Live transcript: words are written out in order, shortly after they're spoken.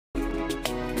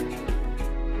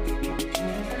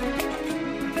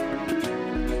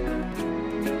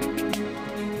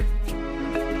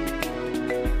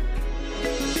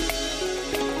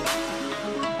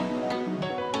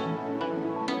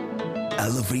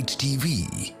favorite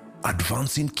TV,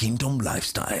 advancing kingdom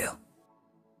lifestyle.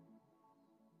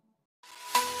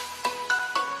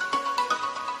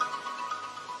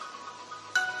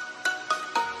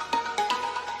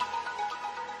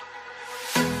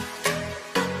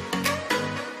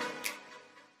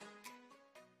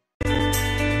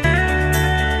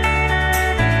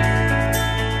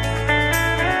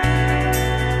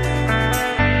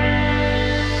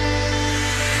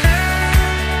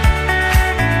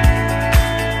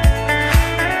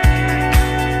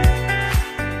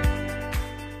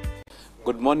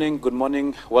 Good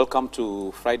morning. Welcome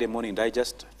to Friday Morning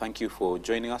Digest. Thank you for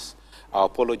joining us. Our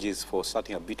apologies for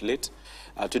starting a bit late.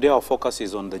 Today our focus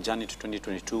is on the journey to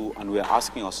 2022, and we are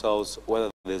asking ourselves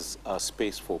whether there's a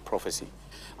space for prophecy.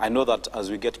 I know that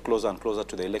as we get closer and closer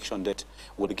to the election date,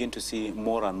 we'll begin to see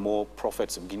more and more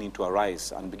prophets beginning to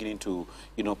arise and beginning to,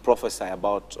 prophesy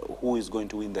about who is going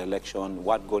to win the election,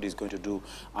 what God is going to do,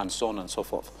 and so on and so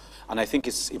forth. And I think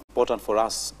it's important for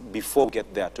us, before we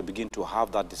get there, to begin to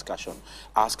have that discussion.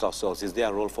 Ask ourselves, is there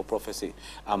a role for prophecy?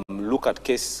 Look at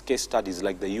case studies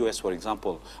like the US, for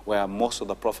example, where most of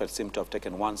the prophets seem to have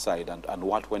taken one side and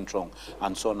what went wrong,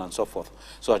 and so on and so forth.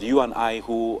 So that you and I,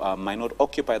 who might not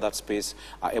occupy that space,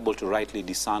 are able to rightly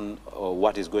discern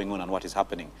what is going on and what is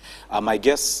happening. My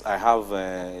guests, I have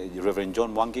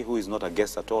Rev.John Mwangi, who is not a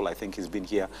guest at all. I think he's been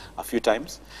here a few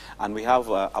times. And we have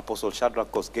Apostle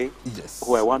Shadrack Kosgei, yes,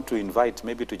 who I want to invite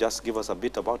maybe to just give us a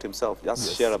bit about himself,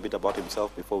 just share a bit about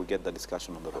himself before we get the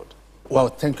discussion on the road. Well,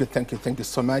 thank you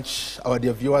so much, our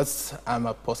dear viewers. I'm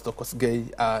Apostle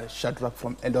Kosgei, Shadrack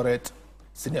from Eldoret,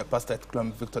 Senior Pastor at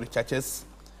Clem Victory Churches.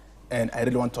 And I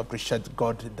really want to appreciate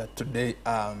God that today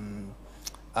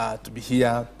to be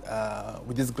here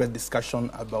with this great discussion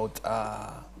about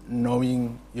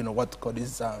knowing, what God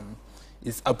is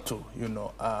up to,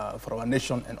 for our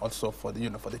nation and also for the,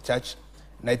 for the church.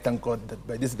 And I thank God that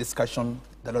by this discussion,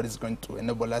 the Lord is going to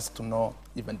enable us to know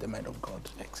even the mind of God.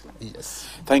 Excellent. Yes.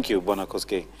 Thank you, Bwana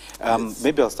Kosgei. Yes.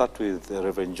 Maybe I'll start with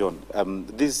Reverend John.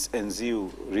 This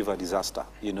Nziu River disaster,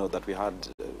 that we had,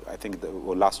 I think the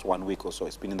last 1 week or so,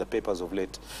 it's been in the papers of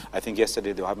late. I think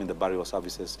yesterday they were having the burial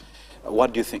services.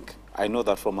 What do you think? I know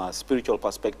that from a spiritual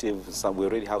perspective, we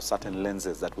already have certain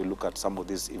lenses that we look at some of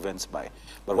these events by.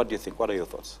 But what do you think? What are your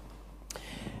thoughts?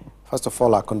 First of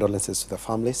all, our condolences to the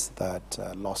families that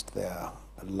lost their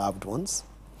loved ones.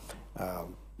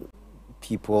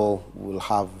 People will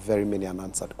have very many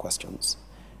unanswered questions,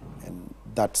 and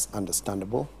that's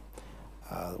understandable.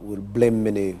 We'll blame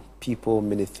many people,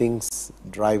 many things,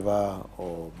 driver,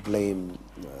 or blame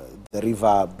the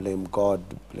river, blame God,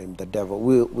 blame the devil.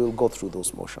 We'll go through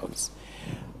those motions,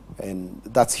 and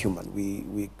that's human.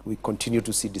 We continue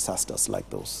to see disasters like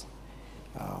those.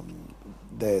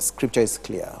 The scripture is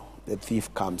clear. The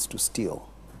thief comes to steal,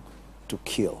 to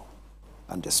kill,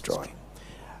 and destroy.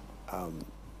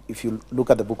 If you look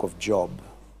at the book of Job,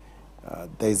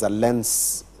 there is a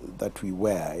lens that we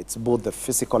wear. It's both the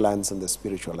physical lens and the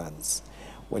spiritual lens.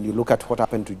 When you look at what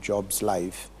happened to Job's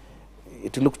life,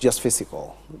 it looked just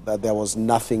physical, that there was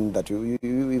nothing that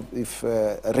if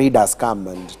raiders come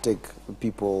and take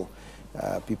people's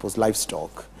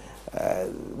livestock,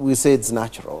 we say it's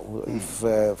natural.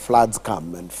 If floods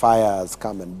come and fires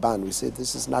come and burn, we say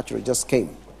this is natural, it just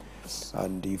came.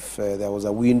 And if there was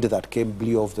a wind that came,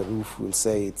 blew off the roof, we'll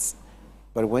say it's...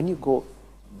 But when you go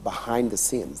behind the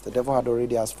scenes, the devil had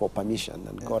already asked for permission,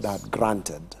 and God had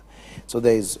granted. So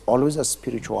there is always a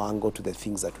spiritual angle to the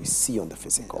things that we see on the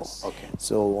physical. Yes. Okay.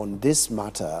 So on this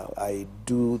matter, I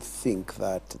do think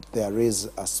that there is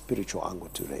a spiritual angle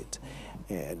to it.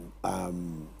 And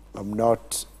I'm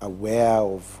not aware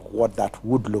of what that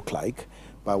would look like,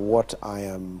 but what I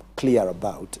am clear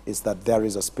about is that there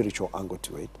is a spiritual angle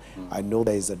to it. I know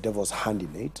there is a devil's hand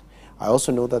in it. I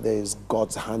also know that there is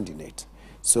God's hand in it.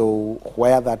 So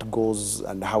where that goes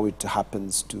and how it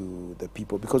happens to the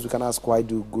people, because we can ask, why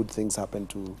do good things happen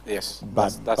to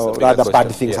bad, or rather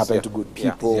bad things happen to good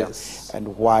people,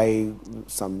 and why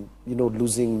some,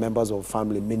 losing members of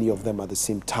family, many of them at the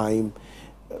same time.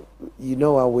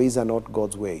 Our ways are not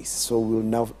God's ways, so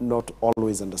we'll not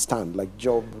always understand. Like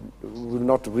Job will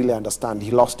not really understand.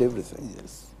 He lost everything,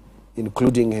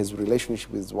 including his relationship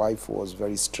with his wife was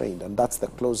very strained, and that's the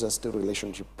closest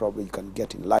relationship probably you can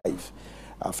get in life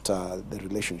after the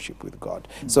relationship with God.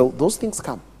 So those things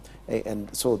come,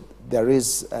 and so there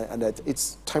is, and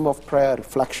it's time of prayer,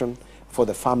 reflection for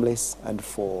the families and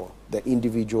for the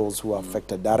individuals who are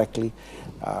affected directly,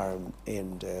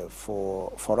 and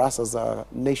for us as a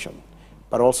nation,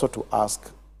 but also to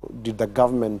ask, did the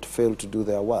government fail to do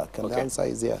their work? And the Okay. answer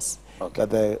is yes. Okay.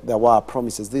 That there were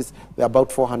promises. There are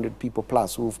about 400 people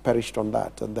plus who've perished on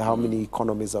that, and how many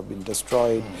economies have been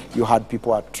destroyed. You had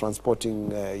people are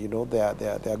transporting, you know,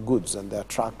 their goods, and their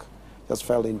truck just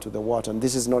fell into the water. And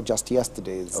this is not just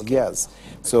yesterday, it's years.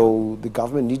 So the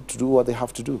government need to do what they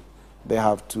have to do. They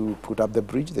have to put up the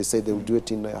bridge. They say they will do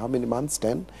it in how many months?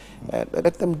 10.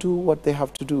 Let them do what they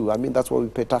have to do. I mean, that's why we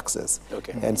pay taxes.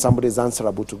 Okay. And somebody is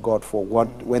answerable to God for what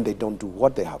when they don't do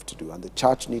what they have to do. And the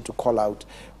church need to call out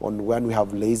on when we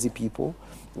have lazy people,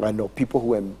 and people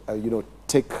who you know,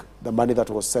 take the money that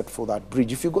was set for that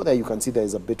bridge. If you go there, you can see there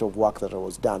is a bit of work that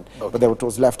was done, but there it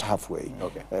was left halfway.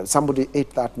 Okay. Somebody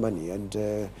ate that money,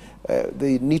 and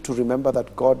they need to remember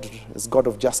that God is God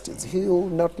of justice. He will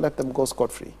not let them go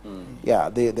scot-free. Yeah,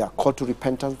 they are called to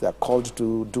repentance. They are called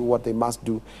to do what they must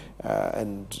do,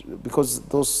 and because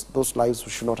those lives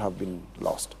should not have been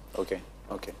lost. Okay,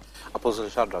 okay. Apostle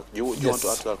Shadrack, do you want to add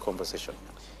to that conversation?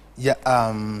 Yeah,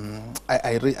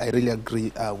 I really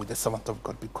agree with the servant of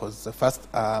God, because first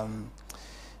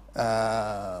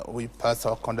we pass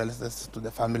our condolences to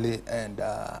the family, and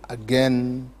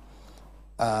again,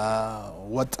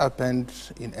 what happened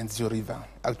in Nzio River.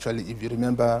 Actually, if you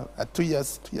remember, 2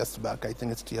 years back, I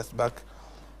think it's 2 years back,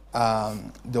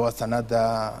 there was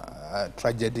another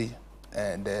tragedy,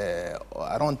 and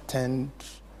around 10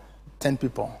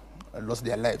 people lost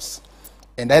their lives.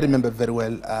 And I remember very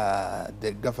well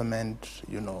the government,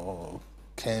 you know,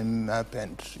 came up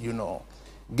and, you know,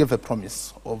 gave a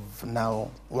promise of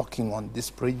now working on this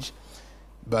bridge.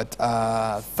 But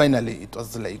finally, it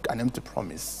was like an empty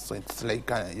promise. So it's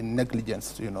like in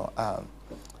negligence, you know,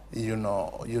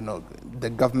 the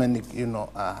government, you know,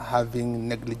 having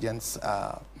negligence,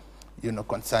 you know,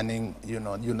 concerning, you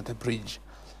know, the bridge.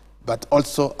 But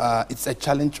also, it's a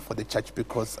challenge for the church,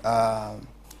 because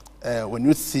when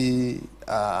you see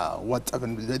what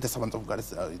happened, the way the servant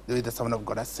of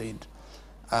God has said,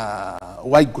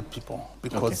 why good people?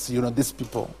 Because you know, these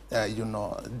people, you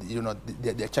know,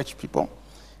 they're church people,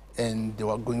 and they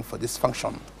were going for this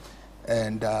function,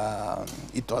 and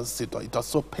it was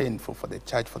so painful for the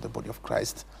church, for the body of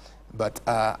Christ. But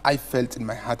I felt in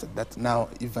my heart that now,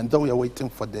 even though we are waiting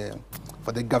for the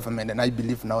government, and I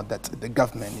believe now that the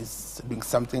government is doing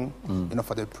something, you know,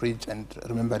 for the bridge and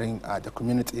remembering the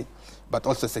community, but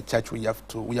also as a church we have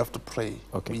to pray.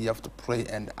 Okay. We have to pray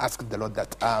and ask the Lord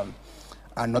that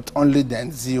not only the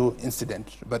Nzio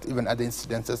incident, but even other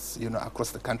incidences, you know,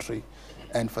 across the country,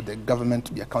 and for the government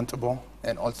to be accountable,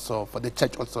 and also for the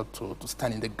church also to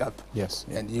stand in the gap. Yes.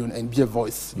 And be a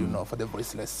voice, you know, for the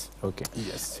voiceless. Okay.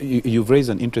 Yes. You've raised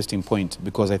an interesting point,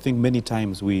 because I think many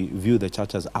times we view the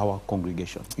church as our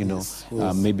congregation. You know,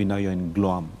 Yes. maybe now you're in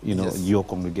Gloam, you know, Yes. your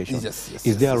congregation. Yes,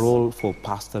 Is there a role for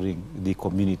pastoring the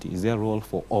community? Is there a role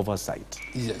for oversight?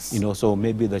 Yes. You know, so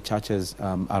maybe the churches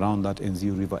around that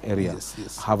Nzio River area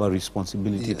have a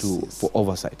responsibility for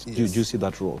oversight. Yes. Do you see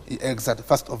that role? Exactly.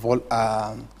 First of all,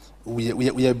 we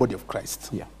are a body of Christ.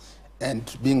 Yeah. And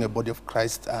being a body of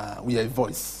Christ, we are a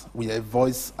voice. We are a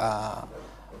voice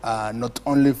not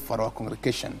only for our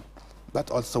congregation,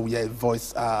 but also we are a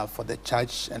voice for the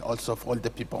church and also for all the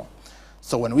people.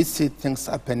 So when we see things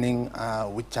happening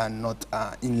which are not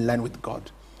in line with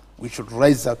God, we should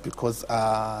rise up, because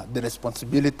the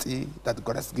responsibility that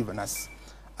God has given us,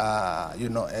 you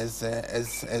know, as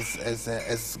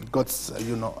God's,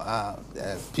 you know,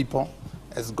 people,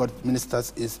 as God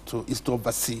ministers, is to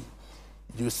oversee.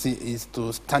 You see, is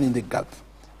to stand in the gap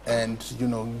and, you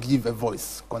know, give a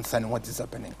voice concerning what is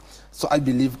happening. So I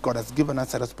believe God has given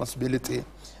us a responsibility,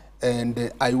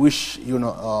 and I wish, you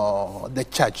know, the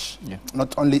church,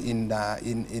 not only in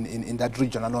that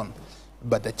region alone,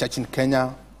 but the church in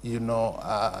Kenya, you know,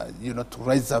 to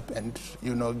rise up and,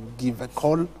 you know, give a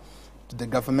call to the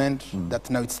government that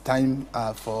now it's time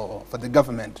for the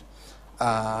government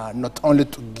not only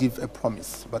to give a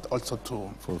promise, but also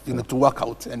to you know, to work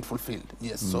out and fulfill.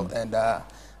 Yes. So, and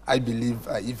I believe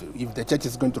if the church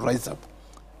is going to rise up,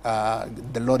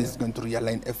 the Lord is going to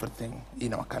realign everything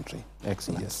in our country.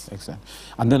 Excellent. Yes. Excellent.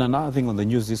 And then another thing on the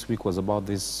news this week was about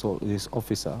this police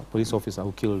officer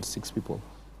who killed 6 people.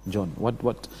 John,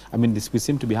 what? I mean, we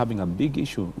seem to be having a big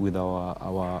issue with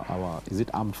our is it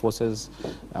armed forces,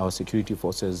 our security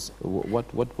forces? What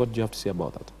do you have to say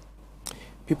about that?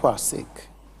 People are sick.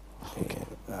 Okay.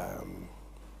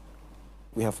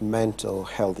 We have mental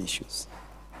health issues.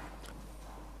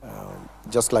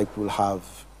 Just like we'll have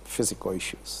physical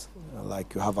issues,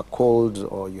 like you have a cold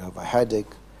or you have a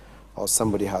headache or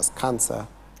somebody has cancer,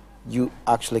 you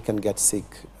actually can get sick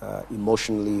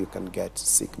emotionally, you can get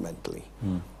sick mentally.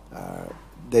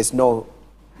 There's no,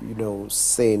 you know,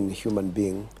 sane human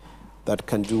being that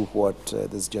can do what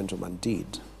this gentleman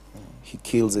did. He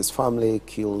kills his family,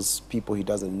 kills people he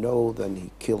doesn't know, then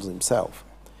he kills himself.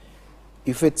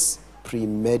 If it's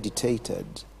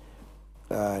premeditated,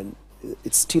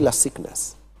 it's still a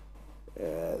sickness.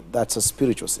 That's a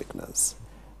spiritual sickness.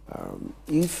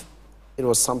 If it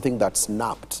was something that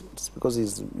snapped, it's because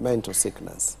it's mental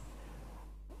sickness.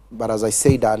 But as I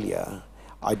said earlier,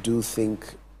 I do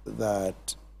think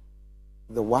that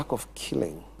the work of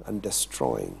killing and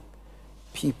destroying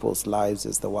people's lives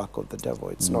is the work of the devil.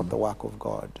 It's not the work of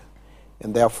God.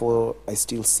 And therefore, I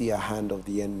still see a hand of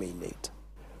the enemy in it.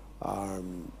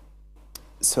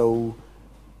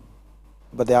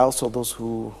 But there are also those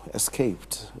who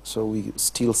escaped. So we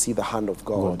still see the hand of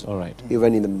God, all right,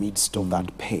 even in the midst of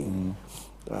that pain.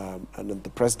 And then the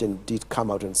president did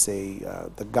come out and say,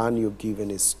 the gun you're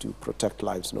given is to protect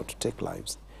lives, not to take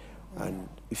lives. And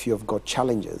if you have got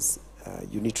challenges,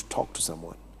 you need to talk to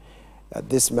someone.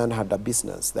 This man had a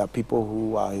business. There are people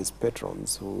who are his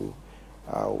patrons who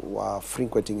were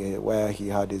frequenting where he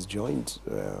had his joint.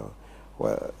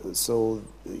 So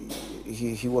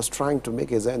he was trying to make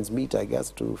his ends meet, I guess,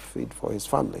 to feed for his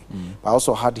family. I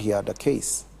also heard he had a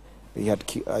case. He had,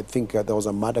 I think there was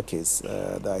a murder case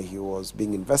that he was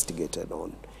being investigated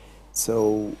on.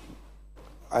 So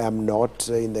I am not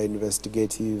in the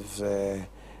investigative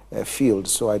field,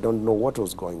 so I don't know what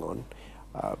was going on.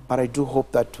 But I do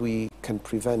hope that we can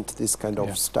prevent this kind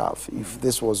of stuff. If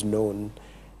this was known,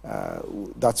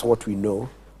 that's what we know.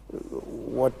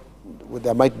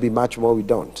 There might be much more we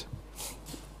don't.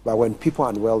 But when people are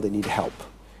unwell, they need help.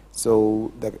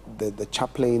 So the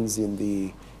chaplains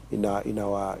in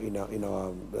our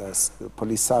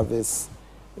police service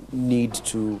need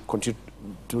to continue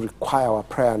to require our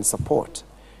prayer and support.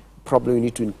 Probably we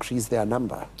need to increase their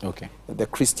number. Okay. The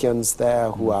Christians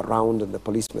there who are around and the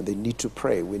policemen, they need to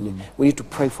pray. We need to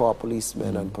pray for our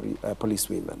policemen and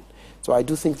policewomen. So I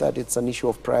do think that it's an issue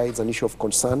of prayer, it's an issue of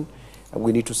concern, and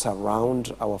we need to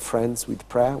surround our friends with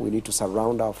prayer. We need to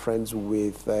surround our friends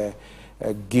with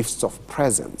gifts of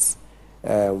presence,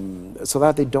 so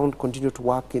that they don't continue to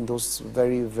work in those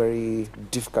very, very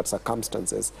difficult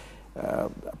circumstances.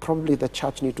 Probably the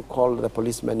church need to call the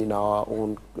policemen in our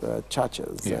own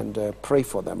churches and pray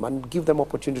for them and give them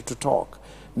opportunity to talk.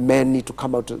 Men need to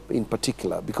come out in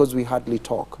particular because we hardly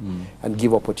talk, and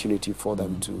give opportunity for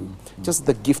them to just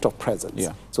the gift of presence,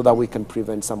 so that we can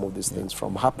prevent some of these things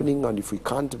from happening, and if we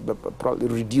can't, probably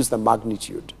reduce the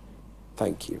magnitude.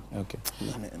 Thank you. Okay.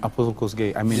 Apostle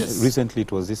Kosgei, I mean, recently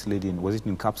it was this lady, was it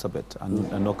in Kapsabet?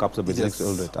 And no, Kapsabet next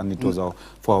Eldoret, and it was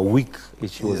for a week,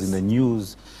 she was in the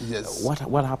news. Yes.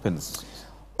 What happens?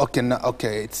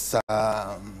 Okay, it's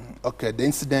okay. The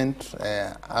incident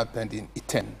happened in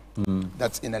Iten.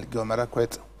 That's in Elgeyo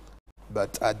Marakwet,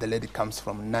 but the lady comes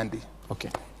from Nandi. Okay.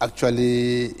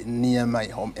 Actually, near my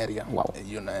home area. Wow.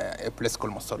 A place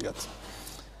called Mosoriot.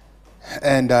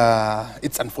 And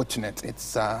it's unfortunate.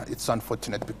 It's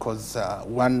unfortunate because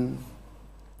one,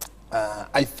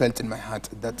 I felt in my heart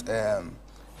that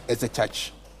as a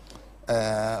church,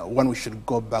 we should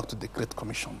go back to the Great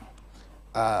Commission.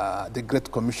 The Great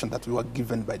Commission that we were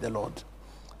given by the Lord.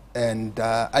 And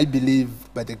I believe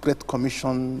by the Great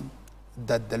Commission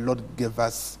that the Lord gave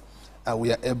us,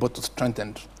 we are able to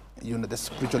strengthen, the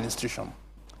spiritual institution,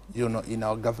 in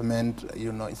our government,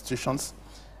 institutions.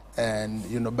 And,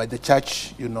 by the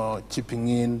church, chipping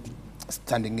in,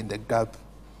 standing in the gap,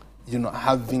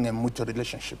 having a mutual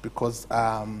relationship. Because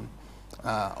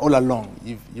all along,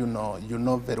 you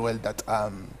know very well that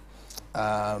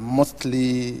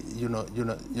mostly,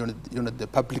 the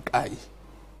public eye,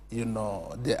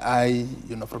 the eye,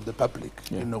 from the public,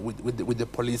 with the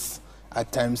police,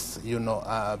 at times,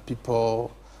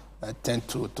 people tend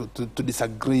to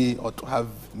disagree or to have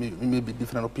maybe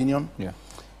different opinion. Yeah.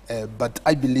 But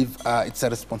I believe it's a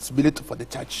responsibility for the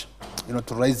church,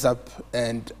 to rise up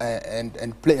and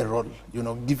play a role,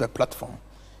 give a platform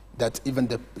that even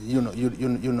the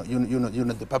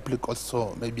the public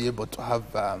also may be able to have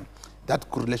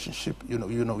that good relationship,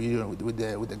 with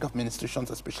the government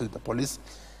institutions, especially the police,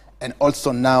 and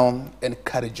also now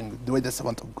encouraging the way the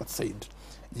servant of God said,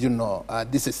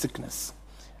 this is sickness,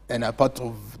 and a part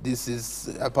of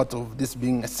this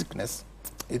being a sickness.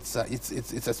 It's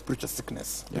a spiritual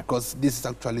sickness, because this is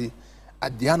actually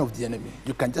at the hand of the enemy.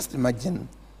 You can just imagine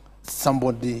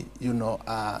somebody,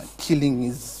 killing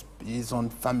his own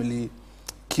family,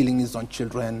 killing his own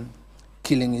children,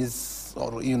 killing his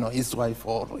wife,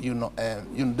 or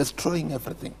destroying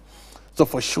everything. So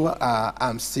for sure,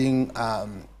 I'm seeing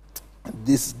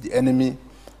this the enemy,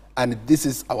 and this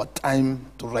is our time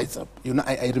to rise up.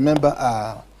 I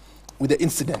remember with the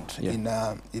incident in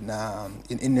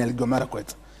Elgeyo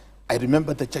Marakwet, I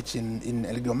remember the church in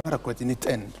Elgeyo Marakwet in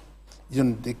Iten. You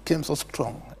know, they came so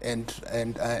strong, and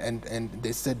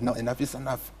they said, no, enough is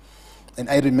enough. And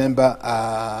I remember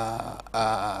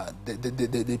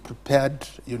they prepared,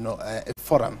 you know, a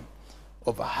forum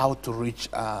of how to reach,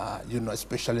 you know,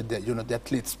 especially the, you know, the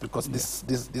athletes, because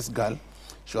this girl,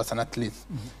 she was an athlete.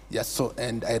 Yeah, so,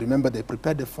 and I remember they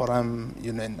prepared the forum,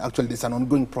 you know, and actually it's an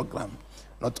ongoing program,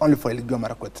 not only for Elgeyo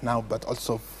Marakwet now, but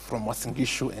also from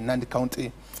Wasingishu and Nandi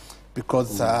County,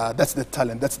 because that's the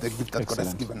talent, that's the gift that God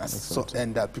has given us. Excellent. So,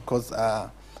 and because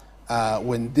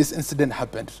when this incident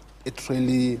happened, it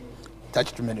really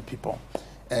touched many people.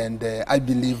 And I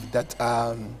believe that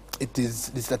it is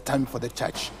the time for the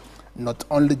church, not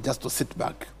only just to sit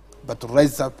back, but to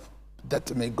rise up,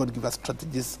 that may God give us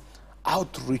strategies how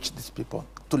to reach these people,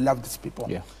 to love these people.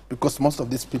 Yeah. Because most of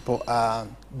these people,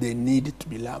 they need to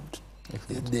be loved.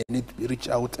 Excellent. They need to be reached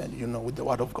out, and, you know, with the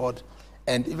word of God,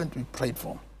 and even to be prayed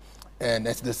for. And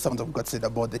as the Son of God said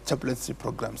about the chaplaincy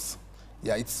programs,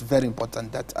 yeah, it's very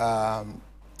important that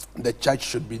the church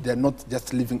should be there, not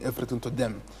just leaving everything to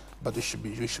them, but we should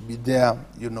be there,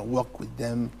 you know, work with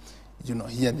them, you know,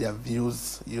 hear their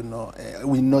views, you know,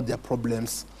 we know their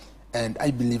problems, and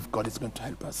I believe God is going to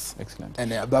help us. Excellent.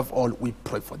 And above all, we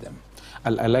pray for them. I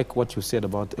like what you said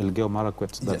about Elgeyo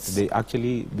Marakwet, that they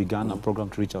actually began a program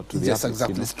to reach out to the athletes. Yes,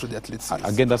 exactly, to the athletes.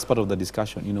 Again, that's part of the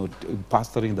discussion, you know,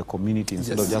 pastoring the community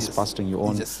instead of just pastoring your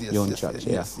own church.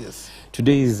 Yes.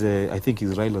 Today is, I think,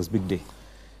 is Raila's big day.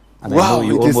 And wow, I know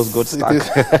you almost got stuck.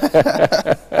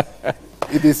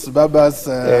 It is Baba's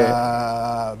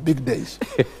big day.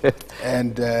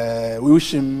 And we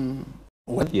wish him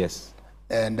well. Yes.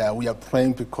 And we are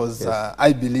praying because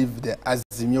I believe the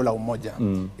Azimio la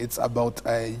Umoja, it's about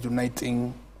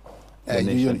uniting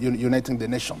the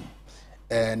nation.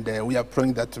 And we are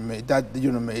praying that may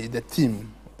the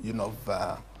theme, you know,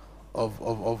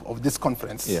 of this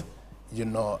conference, you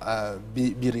know,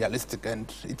 be realistic,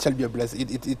 and it shall be a blessing.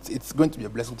 It's going to be a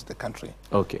blessing to the country.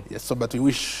 Okay. Yes. So, but we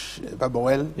wish Baba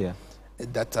well. Yeah.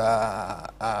 That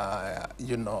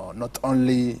you know, not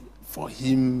only for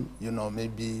him, you know,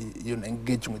 maybe, you know,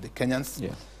 engaging with the Kenyans,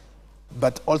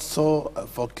 but also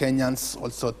for Kenyans,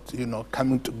 also, you know,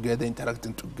 coming together,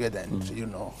 interacting together, and, you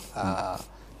know,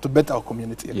 to better our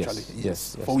community, actually.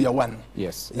 Yes. For we are one.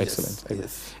 Yes, excellent.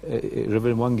 Yes.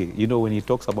 Reverend Mwangi, you know, when he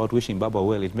talks about wishing Baba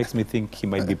well, it makes me think he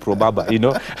might be pro-Baba, you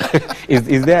know.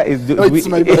 Is there... No, it's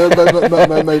my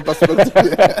perspective.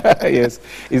 Yes.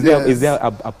 Is there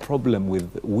a problem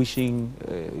with wishing,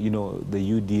 you know, the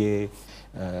UDA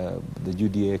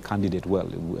candidate well,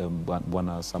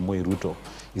 Bwana Samoei Ruto?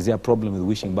 Is there a problem with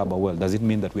wishing Baba well? Does it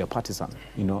mean that we are partisan?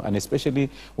 You know, and especially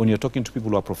when you're talking to people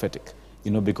who are prophetic,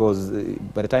 you know, because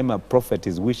by the time a prophet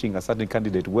is wishing a certain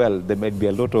candidate well, there might be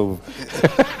a lot of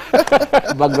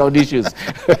background issues.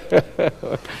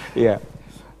 Yeah.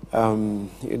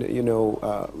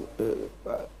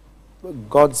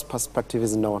 God's perspective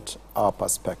is not our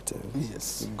perspective.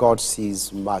 Yes. God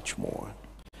sees much more.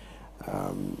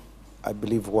 I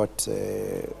believe what,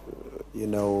 you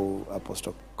know,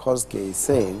 Apostle Kosgei is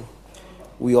saying,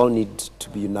 we all need to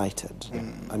be united.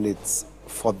 And it's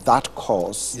for that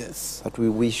cause that we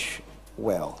wish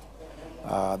well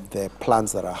the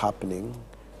plans that are happening.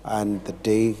 And the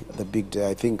day, the big day,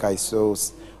 I think I saw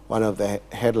one of the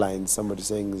headlines, somebody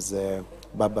saying is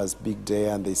Baba's big day,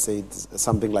 and they say it's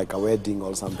something like a wedding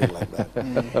or something like that.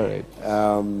 All right.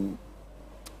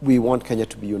 We want Kenya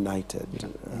to be united.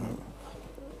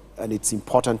 And it's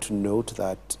important to note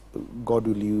that God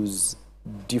will use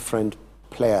different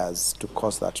players to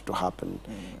cause that to happen.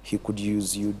 He could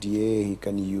use UDA, he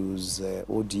can use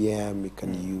ODM, he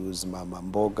can use Mama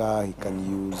Mboga, he can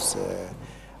use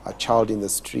a child in the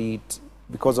street,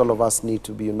 because all of us need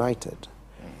to be united.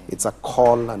 It's a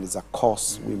call and it's a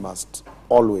cause we must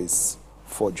always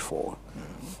forge for.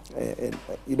 And,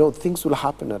 you know, things will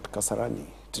happen at Kasarani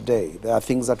today. There are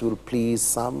things that will please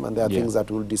some, and there are things that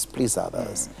will displease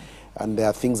others. And there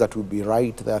are things that will be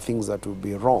right, there are things that will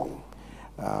be wrong.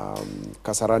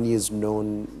 Kasarani is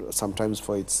known sometimes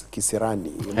for its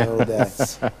kisirani. You know,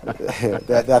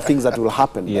 there are things that will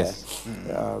happen there.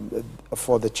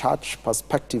 For the church,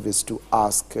 perspective is to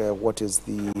ask what is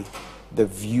the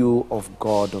view of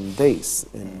God on this.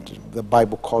 And the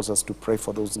Bible calls us to pray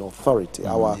for those in authority.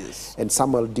 And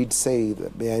Samuel did say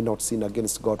that, may I not sin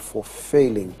against God for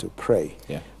failing to pray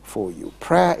for you.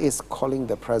 Prayer is calling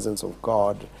the presence of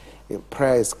God.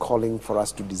 Prayer is calling for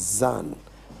us to discern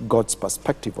God's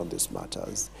perspective on these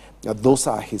matters. Now, those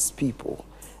are his people.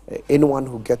 Anyone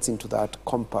who gets into that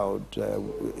compound,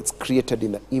 it's created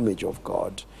in the image of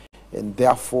God. And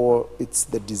therefore, it's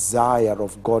the desire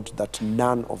of God that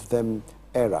none of them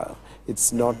error.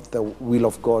 It's not the will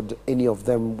of God. Any of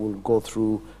them will go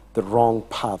through the wrong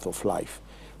path of life.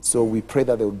 So we pray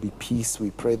that there will be peace. We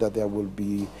pray that there will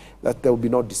be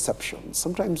no deception.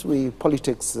 Sometimes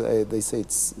politics, they say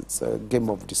it's a game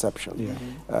of deception.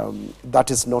 Yeah. That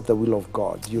is not the will of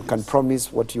God. You can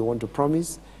promise what you want to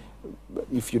promise.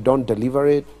 If you don't deliver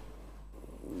it,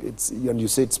 and you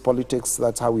say it's politics,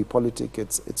 that's how we politic,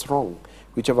 it's wrong,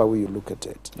 whichever way you look at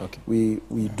it. Okay.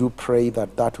 We do pray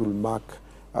that will mark,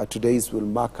 today's will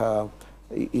mark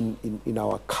in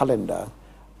our calendar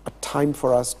a time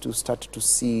for us to start to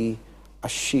see a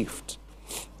shift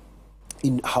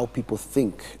in how people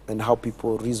think and how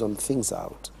people reason things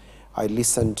out. I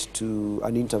listened to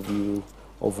an interview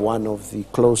of one of the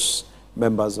close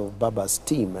members of Baba's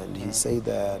team, and he said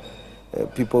that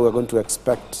people are going to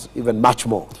expect even much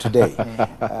more today,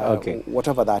 okay.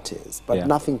 Whatever that is. But yeah.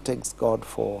 nothing takes God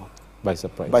by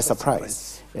surprise. By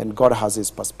surprise. And God has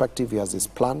his perspective, he has his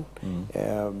plan.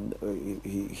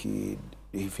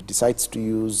 If he decides to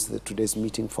use today's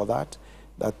meeting for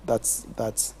that's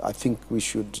I think we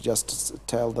should just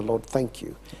tell the Lord thank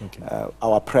you. Okay.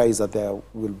 Our prayer is that there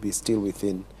will be still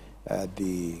within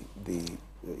the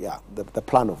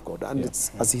plan of God. And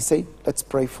it's, as he said, let's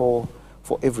pray for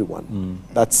everyone.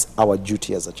 That's our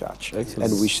duty as a church.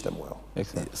 Excellent. And wish them well.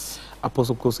 Excellent. Yes.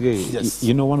 Apostle Kosgei, yes.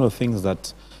 You know, one of the things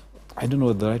that, I don't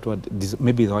know the right word,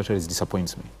 maybe the right word is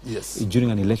disappoints me. Yes.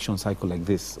 During an election cycle like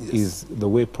this, yes. is the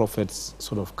way prophets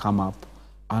sort of come up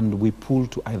and we pull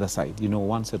to either side. You know,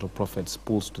 one set of prophets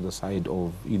pulls to the side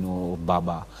of,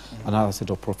 Baba. Another set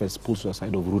of prophets pulls to the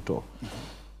side of Ruto.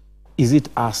 Is it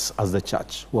us as the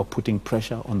church who are putting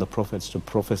pressure on the prophets to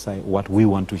prophesy what we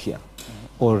want to hear?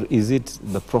 Or is it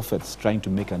the prophets trying to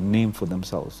make a name for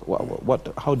themselves?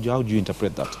 How do you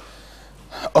interpret that?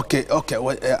 Okay.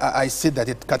 Well, I see that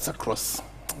it cuts across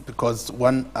because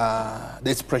one,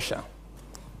 there's pressure.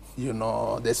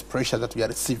 There's pressure that we are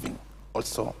receiving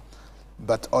also.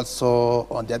 But also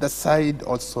on the other side,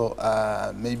 also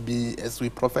maybe as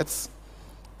we prophets,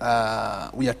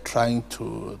 we are trying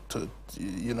to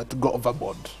go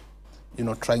overboard.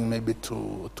 Trying maybe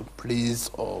to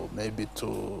please or maybe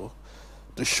to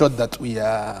show that we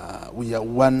are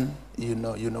one,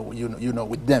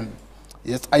 with them.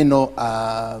 Yes, I know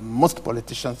most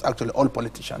politicians, actually all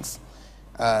politicians,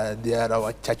 they are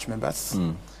our church members.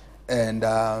 And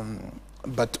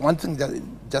but one thing that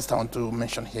just I want to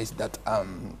mention here is that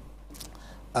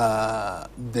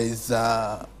there's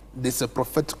a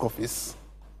prophetic office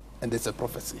and there's a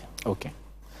prophecy. Okay.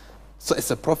 So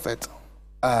as a prophet,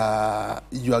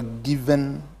 you are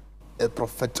given a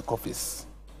prophetic office.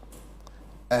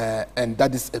 And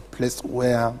that is a place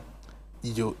where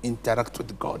you interact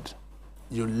with God.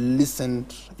 You listen,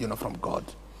 from God.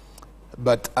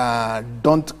 But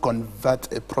don't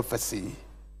convert a prophecy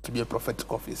to be a prophetic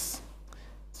office.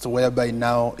 So whereby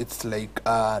now it's like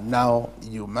now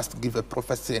you must give a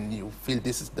prophecy and you feel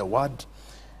this is the word.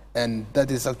 And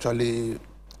that is actually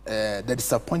the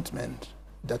disappointment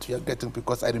that we are getting,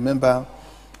 because I remember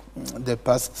the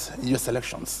past US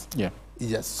elections. Yeah.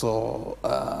 Yes, so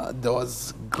there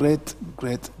was great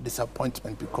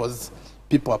disappointment because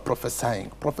people are prophesying,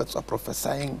 prophets are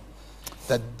prophesying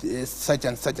that such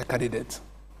and such a candidate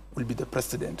will be the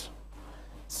president.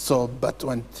 So, but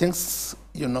when things,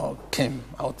 came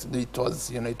out, it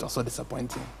was so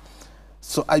disappointing.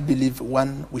 So I believe,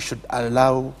 one, we should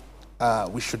allow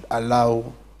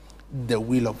the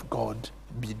will of God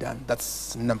be done.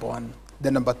 That's number one.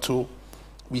 Then number two,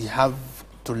 we have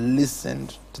to listen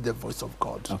to the voice of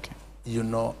God. Okay.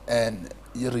 And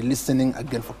you're listening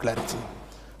again for clarity.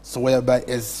 So whereby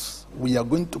as we are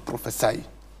going to prophesy,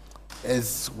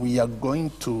 as we are going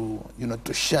to,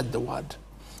 to share the word,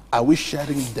 are we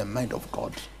sharing the mind of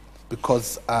God?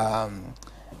 Because a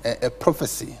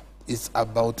prophecy is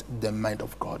about the mind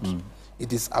of God.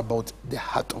 It is about the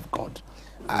heart of God.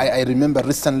 I remember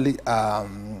recently,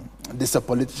 there's a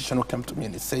politician who came to me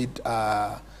and he said,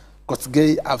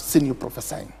 Kosgei, I've seen you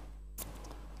prophesying.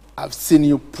 I've seen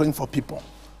you praying for people.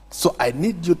 So I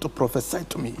need you to prophesy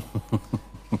to me.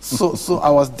 So I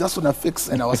was just on a fix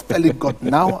and I was telling God,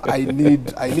 now I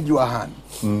need your hand.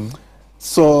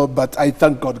 So, but I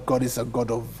thank God. God is a God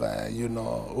of,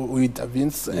 who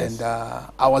intervenes. Yes. And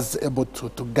I was able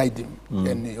to guide him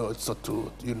and also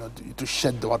to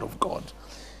share the word of God.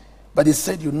 But he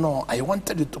said, I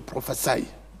wanted you to prophesy.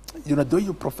 Though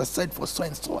you prophesied for so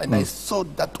and so, and I saw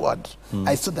that word.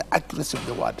 I saw the accuracy of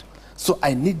the word. So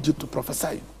I need you to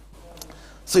prophesy.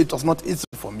 So it was not easy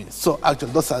for me. So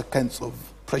actually, those are kinds of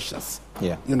pressures,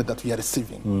 that we are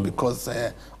receiving. Because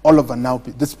all over now,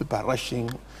 these people are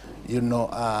rushing, maybe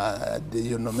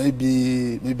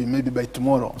by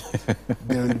tomorrow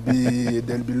they'll be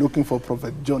looking for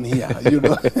Prophet John here,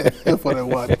 for a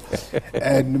word.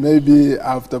 And maybe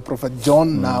after Prophet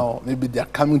John now, maybe they are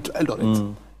coming to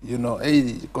Eldoret.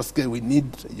 Hey, Kosgei, we need,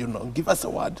 give us a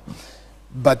word.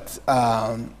 But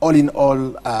all in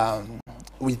all,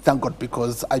 we thank God,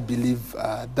 because I believe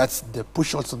that's the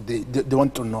push. Also, they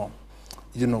want to know,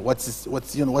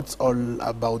 what's all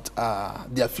about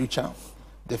their future,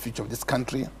 the future of this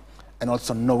country, and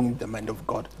also knowing the mind of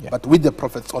God. Yeah. But with the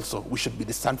prophets also, we should be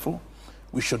discernful.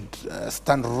 We should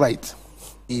stand right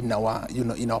in our,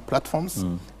 in our platforms,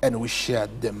 and we share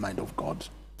the mind of God.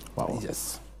 Wow.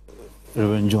 Yes.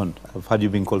 Rev.John, I've heard you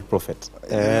being called prophet.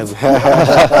 Yes.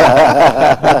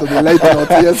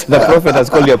 The prophet has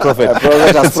called you a prophet. A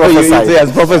prophet has so you say has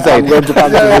prophesied. I'm going to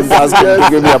come to him and ask him to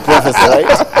give me a prophecy,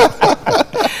 right?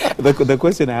 The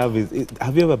question I have is,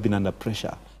 have you ever been under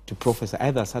pressure to prophesy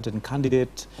either a certain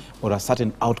candidate or a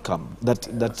certain outcome that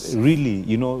really,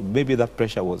 maybe that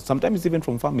pressure was, sometimes even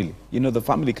from family. The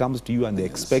family comes to you and they're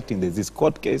expecting, there's this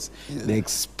court case, they're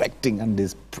expecting, and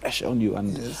there's pressure on you.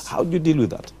 And how do you deal with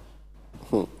that?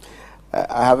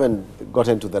 I haven't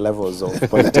gotten to the levels of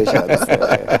politicians.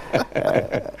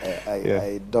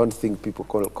 I don't think people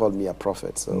call me a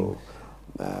prophet. So,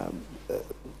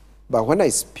 but when I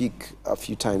speak, a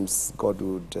few times God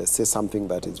would say something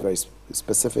that is very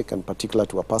specific and particular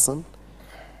to a person.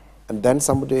 And then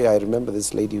somebody, I remember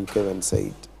this lady who came and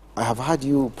said, I have heard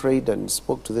you prayed and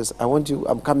spoke to this.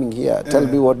 I'm coming here. Tell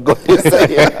me what God is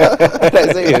saying. And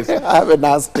I say, I haven't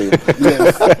asked him.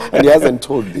 And he hasn't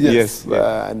told me.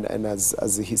 And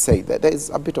as he said, there is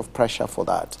a bit of pressure for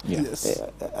that.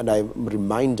 And I'm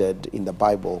reminded in the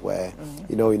Bible where,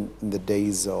 in the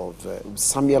days of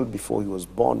Samuel, before he was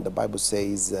born, the Bible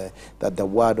says that the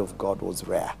word of God was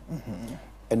rare.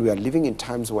 And we are living in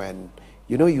times when,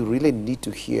 you really need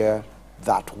to hear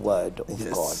that word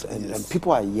of God, and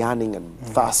people are yearning and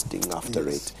thirsting after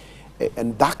it,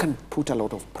 and that can put a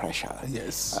lot of pressure.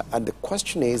 And the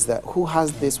question is that who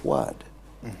has this word?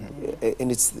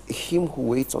 And it's him who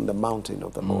waits on the mountain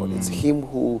of the Lord. It's him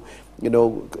who,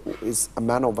 is a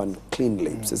man of unclean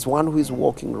lips. It's one who is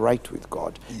walking right with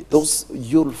God. Those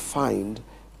you'll find,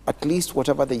 at least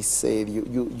whatever they say,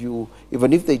 you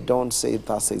even if they don't say it,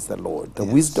 thus says the Lord, the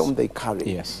wisdom they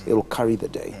carry, it will carry the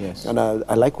day. And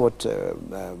I like what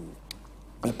the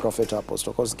prophet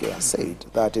Apostle Kosgei has said,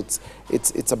 that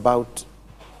it's about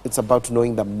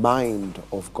knowing the mind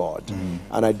of God.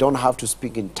 And I don't have to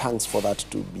speak in tongues for that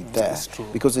to be there,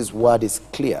 because his word is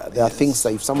clear. There are things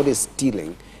that if somebody is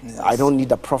stealing, I don't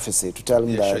need a prophecy to tell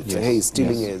him that, hey,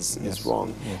 stealing is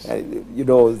wrong.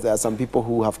 There are some people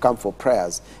who have come for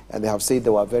prayers, and they have said they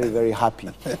were very, very happy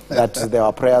that their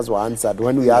prayers were answered.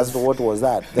 When we asked what was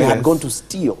that, they had gone to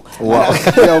steal. Wow.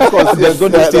 Of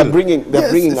course, they're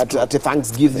bringing at a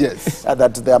Thanksgiving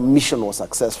that their mission was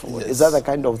successful. Is that the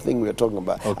kind of thing we're talking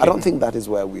about? I don't think that is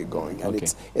where we're going. And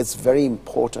it's very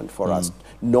important for us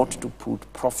not to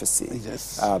put prophecy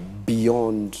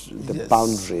beyond the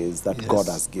boundaries that God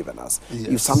has given us.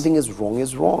 If something is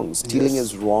wrong. Stealing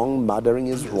is wrong, murdering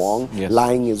is wrong,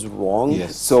 lying is wrong.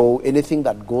 So anything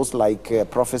that goes like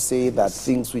prophecy, that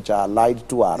things which are lied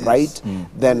to are right,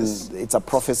 then it's a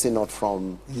prophecy not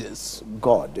from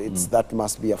God. That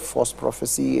must be a false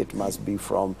prophecy. It must be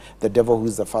from the devil, who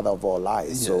is the father of all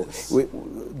lies. So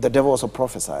the devil also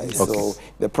prophesies. So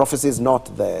the prophecy is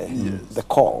not the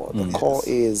core. The core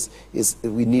is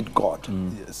we need God.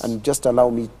 And just allow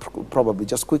me probably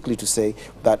just quickly to say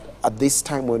that at this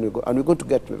time when we go, and we're going to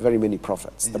get very many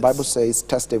prophets, the Bible says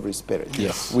test every spirit.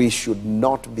 We should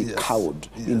not be cowed,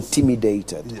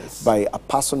 intimidated by a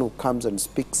person who comes and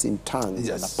speaks in tongues,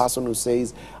 and a person who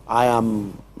says, I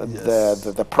am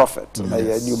the prophet,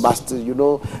 and you must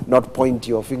not point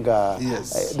your finger.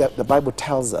 The Bible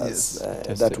tells us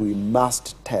that we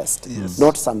must test,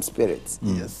 not some spirits,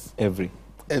 every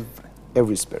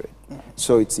spirit.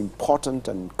 So it's important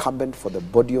and incumbent for the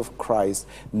body of Christ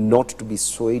not to be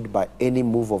swayed by any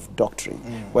move of doctrine,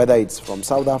 whether it's from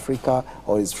South Africa,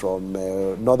 or it's from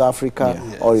North Africa,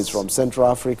 or it's from Central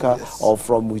Africa, or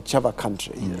from whichever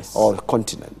country or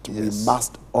continent. We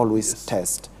must always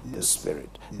test the spirit.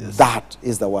 That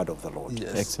is the word of the Lord.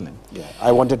 Excellent.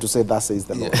 I wanted to say that says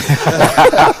the Lord.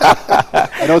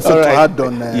 And also to add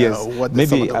on what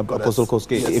maybe Apostle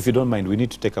Kosgei, if you don't mind, we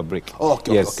need to take a break.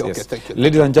 Okay, thank you.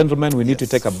 Ladies and gentlemen, we need to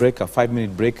take a break, a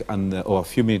 5-minute break, and or a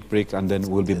few-minute break, and then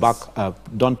we'll be back.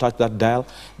 Don't touch that dial.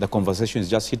 The conversation is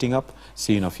just heating up.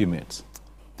 See you in a few minutes.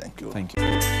 Thank you. Thank you.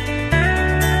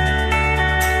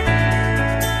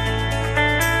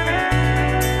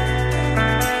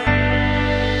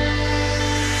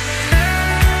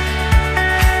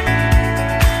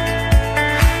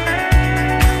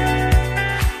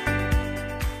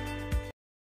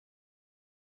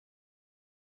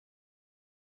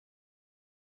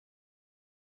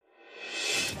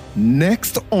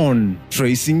 Next on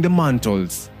Tracing the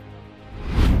Mantles.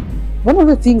 One of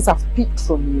the things I've picked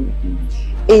from you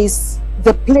is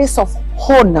the place of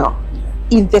honor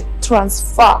in the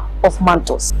transfer of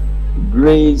mantles.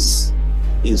 Grace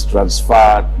is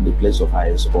transferred in the place of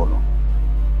highest honor.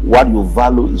 What you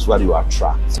value is what you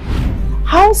attract.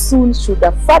 How soon should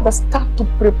a father start to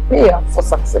prepare for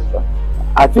succession?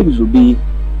 I think it should be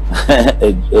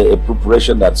a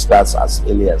preparation that starts as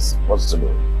early as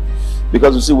possible.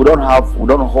 Because you see, we don't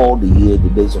hold the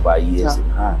days of our years in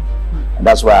hand. And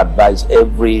that's why I advise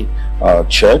every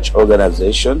church,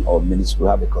 organization, or ministry to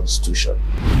have a constitution.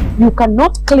 You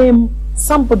cannot claim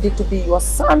somebody to be your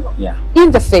son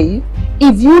in the faith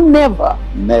if you never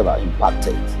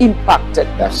impacted.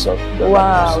 That's so.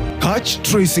 Wow. Catch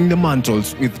Tracing the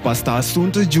Mantles with Pastor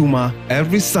Asunta Juma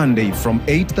every Sunday from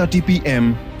 8:30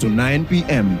 p.m. to 9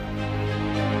 p.m.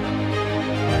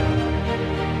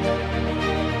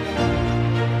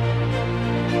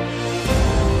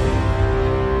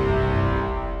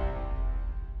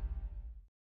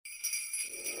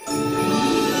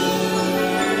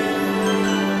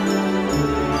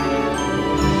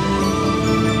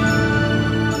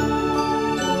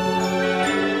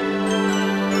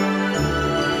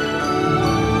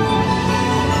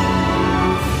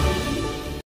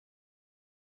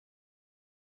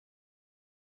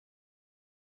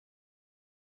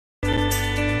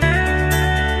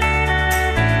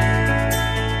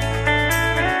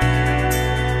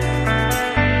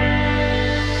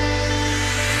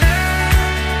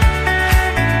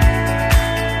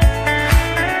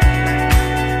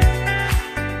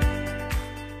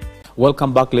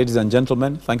 Welcome back, ladies and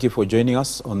gentlemen. Thank you for joining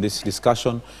us on this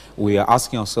discussion. We are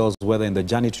asking ourselves whether in the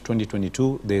journey to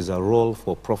 2022 there is a role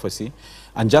for prophecy.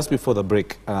 And just before the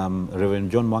break,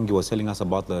 Rev.John Mwangi was telling us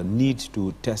about the need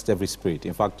to test every spirit.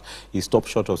 In fact, he stopped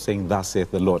short of saying, "Thus saith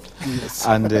the Lord." Yes.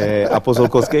 And Apostle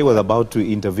Kosgei was about to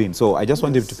intervene. So I just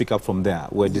wanted to pick up from there.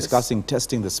 We're discussing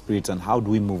testing the spirits and how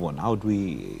do we move on? How do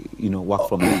we, work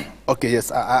from there? Okay, yes.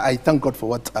 I thank God for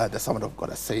what the servant of God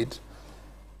has said.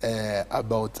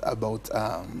 About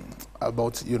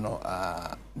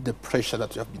the pressure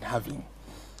that we have been having,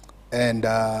 and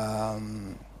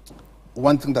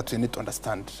one thing that we need to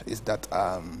understand is that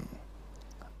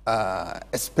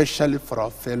especially for our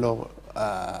fellow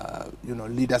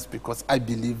leaders, because I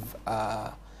believe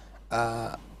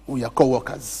we are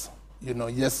co-workers.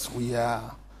 Yes, we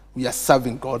are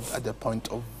serving God at the point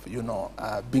of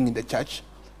being in the church,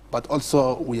 but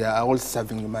also we are all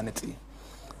serving humanity.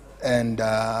 And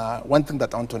one thing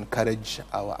that I want to encourage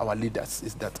our leaders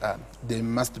is that they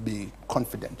must be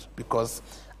confident, because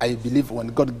I believe when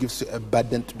God gives you a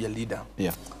burden to be a leader,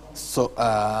 so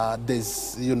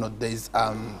there's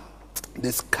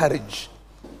courage,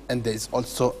 and there's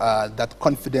also that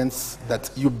confidence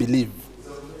that you believe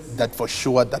that for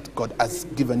sure that God has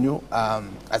given you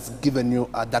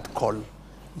that call,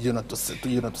 to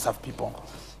serve people.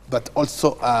 But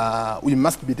also we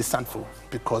must be discernful,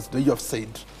 because the way you have said,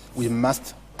 we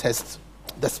must test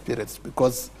the spirits,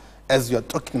 because as you're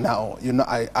talking now,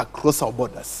 across our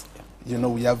borders,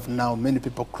 we have now many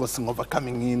people crossing over,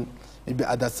 coming in. Maybe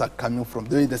others are coming from,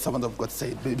 the way the servant of God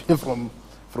said, maybe from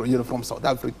South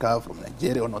Africa, from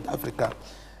Nigeria or North Africa.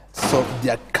 So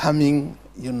they are coming,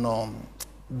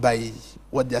 by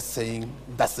what they are saying,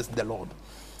 that is the Lord.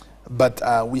 But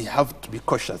we have to be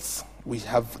cautious. We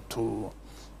have to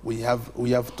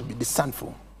be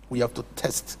discernful. We have to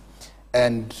test.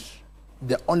 And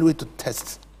the only way to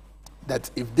test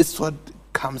that if this word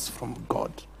comes from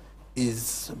God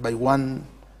is by one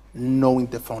knowing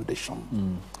the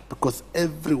foundation. Because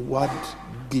every word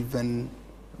given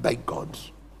by God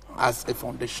has a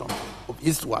foundation of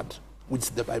His word, which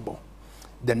is the Bible.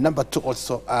 Then number two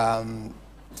also,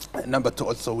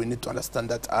 we need to understand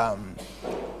that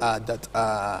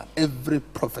every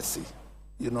prophecy,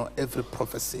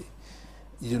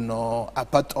 a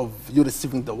part of you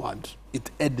receiving the word, it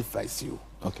edifies you.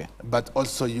 Okay. But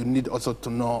also you need also to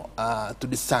know, to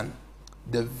discern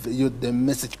the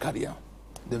message carrier,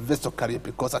 the vessel carrier,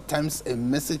 because at times a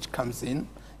message comes in,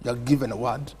 you are given a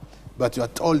word, but you are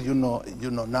told,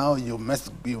 now you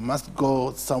must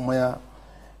go somewhere,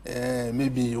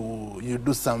 maybe you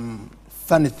do some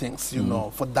funny things,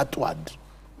 for that word,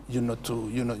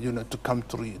 to come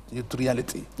to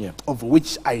reality, of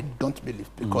which I don't believe,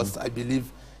 because I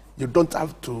believe you don't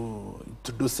have to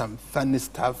do some funny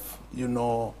stuff,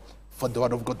 for the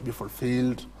word of God to be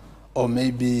fulfilled, or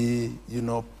maybe,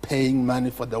 paying money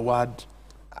for the word.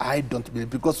 I don't believe,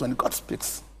 because when God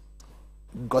speaks.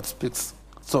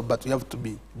 So, but we have to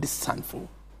be discernful,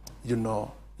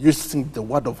 using the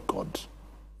word of God,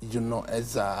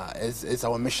 as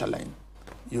our measure line,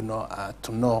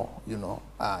 to know,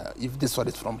 if this word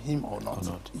is from him or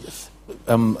not. Yes.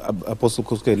 Apostle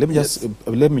Kosgei,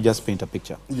 let me just paint a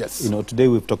picture. Yes. Today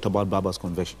we've talked about Baba's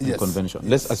convention. Yes.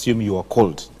 Let's assume you are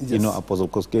called. Yes. Apostle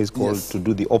Kosgei is called to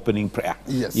do the opening prayer.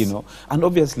 Yes. And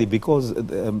obviously because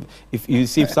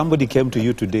if somebody came to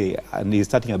you today and he's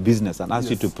starting a business and asked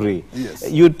you to pray,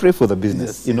 you'd pray for the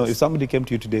business. If somebody came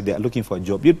to you today, they are looking for a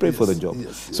job, you'd pray for the job.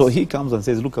 So he comes and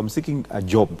says, look, I'm seeking a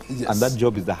job, and that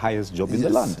job is the highest job in the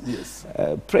land.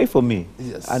 Pray for me.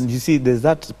 And you see, there's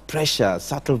that pressure,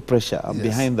 subtle pressure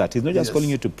behind that. He's not just calling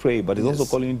you to pray, but he's also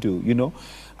calling you to,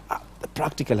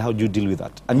 practical, how do you deal with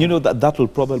that? And that will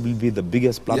probably be the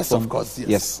biggest platform. Yes, of course.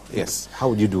 Yes. How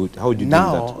would you do it? How would you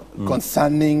now, do that?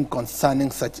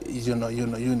 Concerning such,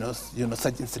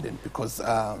 such incident, because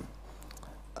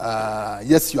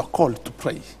yes, you are called to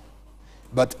pray,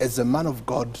 but as a man of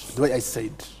God, the way I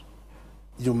said,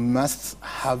 you must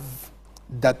have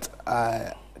that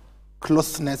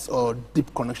closeness or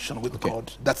deep connection with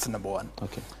God. That's number one.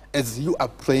 As you are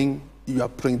praying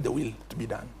the will to be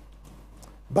done.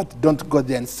 But don't go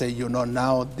there and say,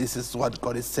 now this is what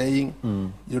God is saying.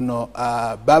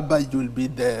 Baba, you'll be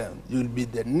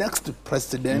the next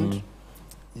president,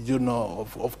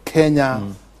 of Kenya,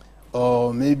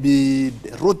 or maybe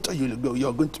Ruto,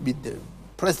 you're going to be the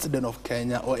president of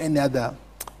Kenya, or any other,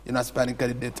 aspiring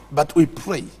candidate. But we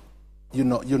pray,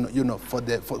 for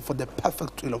the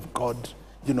perfect will of God,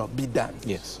 be done.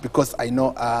 Yes. Because I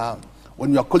know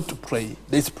when you are called to pray,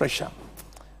 there is pressure.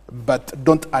 But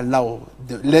don't allow,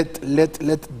 let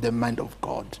the mind of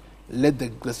God, let the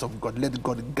grace of God, let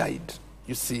God guide,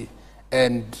 you see,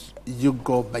 and you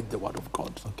go by the word of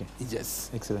God.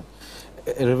 Yes. Excellent.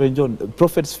 Rev.John,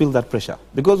 prophets feel that pressure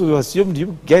because we assumed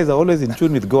you guys are always in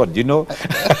tune with God, your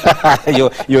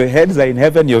heads are in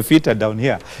heaven, your feet are down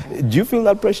here. Do you feel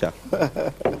that pressure?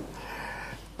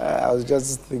 I was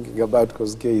just thinking about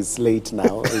Kosgei. It's late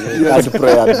now. You have to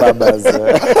pray at Baba's.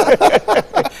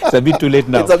 It's a bit too late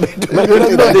now. It's a bit too late.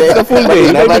 It's a full day.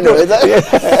 You never know.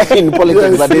 In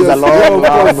politics, but there's a long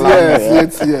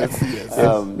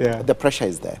Yes. The pressure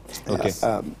is there.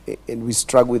 And we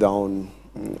struggle with our own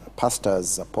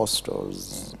pastors,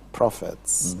 apostles,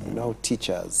 prophets,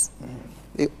 teachers.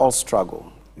 They all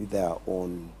struggle with their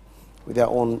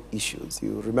own issues.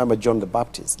 You remember John the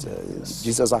Baptist.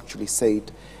 Jesus actually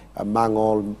said, among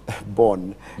all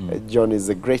born, John is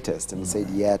the greatest. And he said,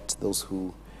 yet those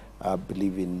who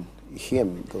believe in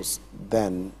him, those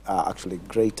then are actually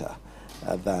greater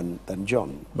than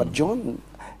John. But John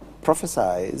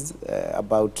prophesies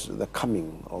about the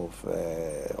coming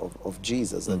of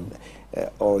Jesus, and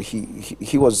or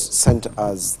he was sent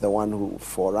as the one who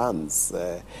foreruns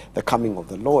the coming of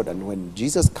the Lord. And when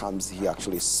Jesus comes, he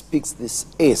actually speaks this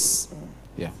ace,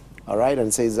 all right,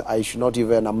 and says,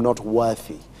 I'm not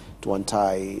worthy to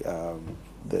untie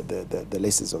the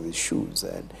laces of his shoes.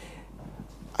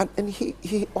 And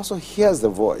he also hears the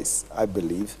voice, I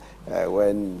believe,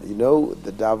 when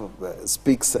the dove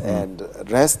speaks and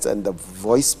rests, and the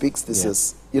voice speaks. This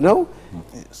is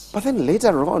Yes. But then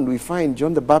later on, we find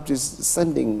John the Baptist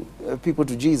sending people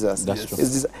to Jesus. That's true.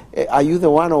 Is this, are you the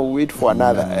one, or wait for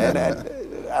another? And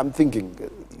I'm thinking.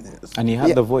 And he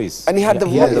had the voice. And he had the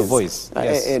voice. He had the voice.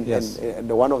 Yes. And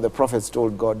one of the prophets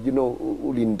told God,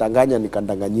 ulindanganya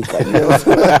nikandanganyika.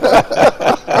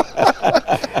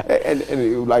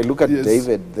 And I look at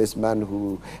David, this man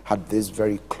who had this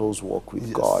very close walk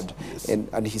with God,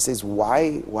 and he says,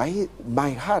 why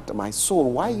my heart, my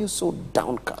soul, why are you so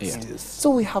downcast?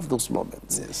 So we have those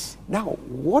moments. Now,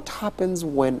 what happens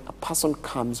when a person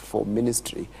comes for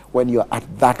ministry, when you're at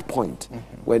that point,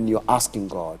 when you're asking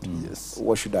God,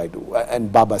 what should I do?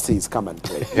 And Baba says, come and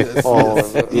pray. Or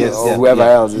whoever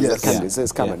else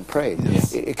says, come and pray.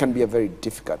 It can be a very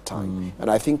difficult time. And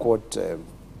I think what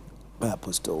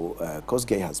Apostle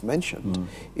Kosgei has mentioned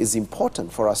is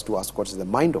important for us to ask what is the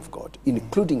mind of God,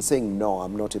 including saying, no,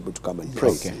 I'm not able to come and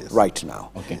pray right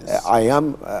now. I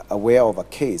am aware of a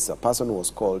case, a person was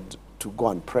called to go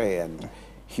and pray, and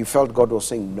he felt God was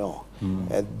saying, no,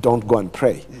 don't go and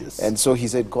pray. And so he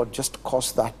said, God, just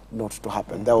cause that not to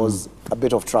happen. There was a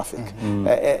bit of traffic.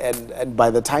 And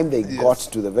by the time they got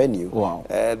to the venue,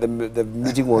 the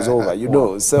meeting was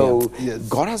over, So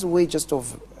God has a way just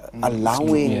of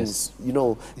allowing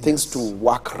things to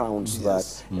work around so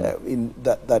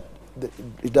that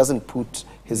it doesn't put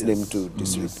his name to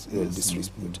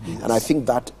disrepute. And I think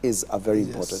that is a very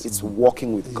important. It's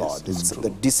walking with God. It's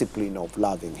the discipline of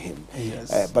loving him.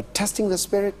 But testing the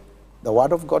spirit, the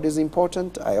word of God is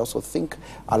important. I also think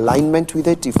alignment with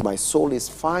it. If my soul is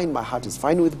fine, my heart is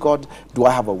fine with God, do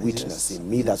I have a witness in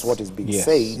me that what is being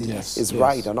said is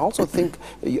right? And I also think,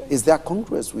 is there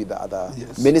congruence with the other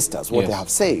ministers, what they have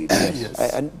said?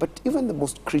 But even the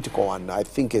most critical one, I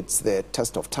think it's the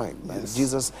test of time.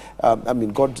 Jesus, I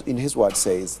mean, God in his word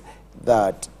says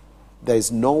that there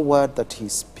is no word that he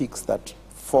speaks that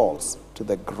falls to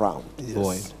the ground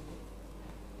void.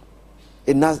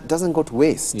 It doesn't go to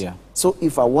waste. So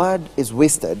if a word is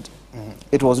wasted,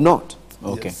 it was not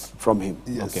from him.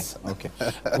 Okay.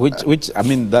 Which I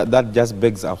mean, that just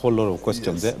begs a whole lot of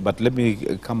questions. But let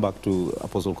me come back to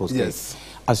Apostle Kosgei.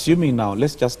 Assuming now,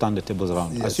 let's just turn the tables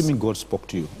around. Assuming God spoke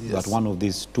to you that one of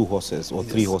these 2 horses or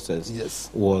 3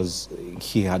 horses was,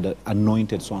 he had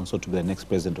anointed so-and-so to be the next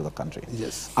president of the country.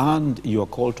 And you are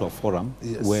called to a forum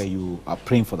where you are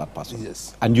praying for that person.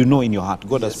 And you know in your heart,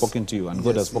 God has spoken to you, and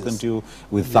God has spoken to you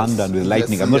with thunder and with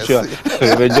lightning. I'm not sure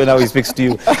Rev.John how he speaks to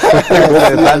you.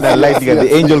 Thunder and lightning, and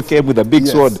the angel came with a big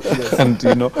sword. And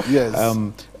you know,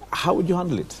 how would you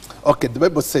handle it? Okay, the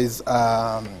Bible says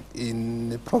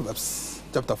in Proverbs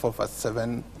chapter 4, verse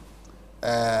 7,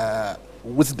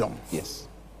 wisdom is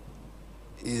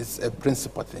a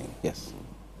principal thing.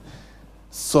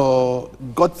 So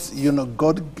God, you know,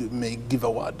 God may give a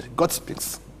word. God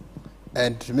speaks,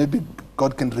 and maybe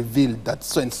God can reveal that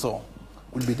so and so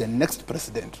will be the next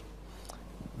president.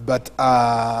 But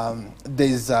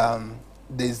there's a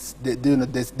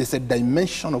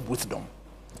dimension of wisdom,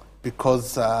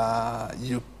 because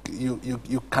you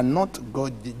cannot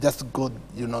just go,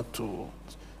 you know, to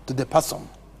the person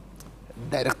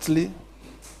directly,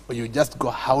 or you just go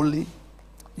howly.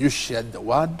 You share the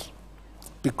word,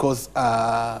 because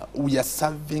we are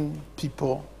serving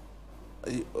people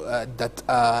that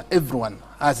everyone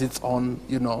has its own,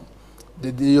 you know,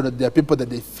 there are people that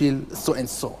they feel so and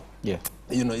so, you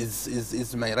know,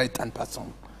 is my right-hand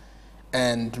person.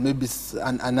 And maybe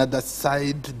another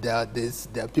side, there are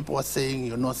people who are saying,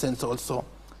 you know, sense also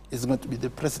is going to be the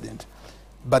president.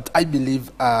 But I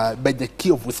believe by the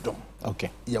key of wisdom,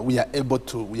 we are able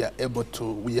to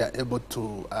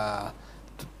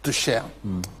share,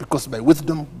 because by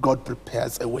wisdom God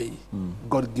prepares a way,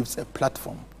 God gives a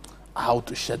platform how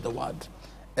to share the word.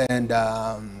 And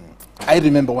I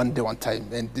remember one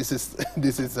time, and this is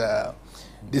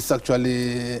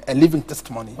actually a living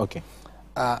testimony.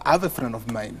 I have a friend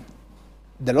of mine.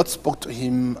 The Lord spoke to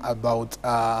him about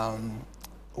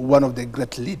one of the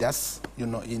great leaders, you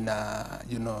know,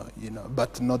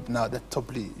 but not now the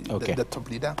top the top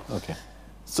leader.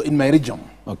 So in my region.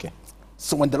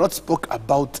 So when the Lord spoke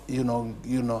about,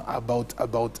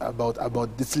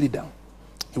 about this leader,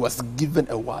 he was given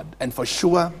a word, and for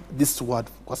sure this word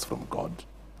was from God.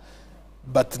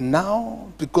 But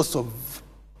now, because of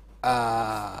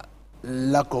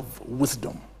lack of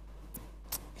wisdom,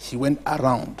 he went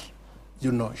around,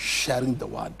 you know, sharing the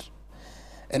word.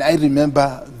 And I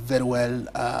remember very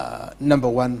well, number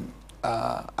one,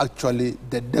 actually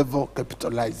the devil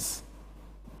capitalized,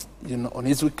 you know, on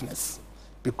his weakness,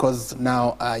 because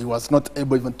now he was not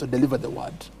able even to deliver the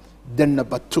word. Then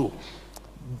number two,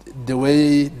 the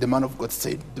way the man of God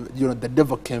said, you know, the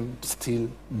devil came to steal,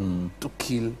 to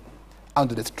kill, and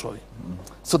to destroy.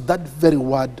 So that very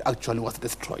word actually was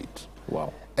destroyed.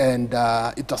 Wow. And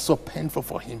it was so painful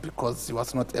for him, because he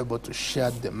was not able to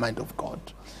share the mind of God.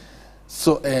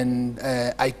 So, and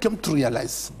I came to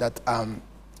realize that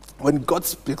when God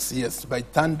speaks, yes, by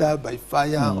thunder, by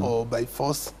fire, or by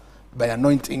force, by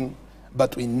anointing,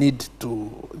 but we need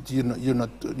to,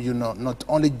 not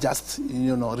only just,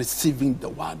 receiving the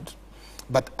word,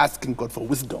 but asking God for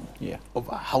wisdom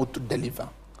over how to deliver,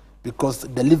 because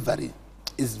delivery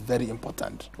is very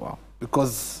important. Wow.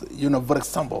 Because, for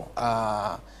example,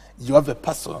 you have a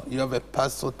parcel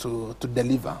to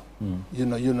deliver.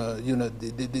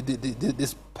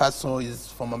 This parcel is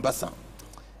from Mombasa.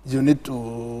 You need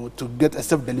to get a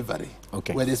self-delivery,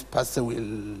 where this parcel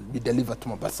will be delivered to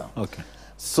Mombasa.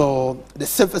 So the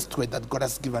safest way that God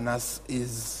has given us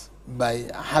is by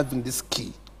having this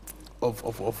key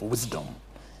of wisdom.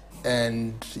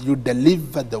 And you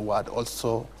deliver the word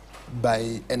also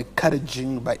by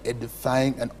encouraging, by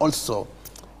edifying, and also,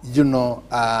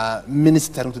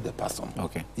 ministering to the person.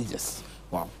 Yes.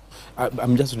 Wow.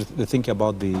 I'm just thinking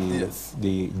about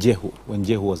the Jehu, when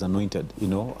Jehu was anointed,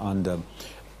 and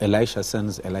Elijah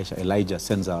sends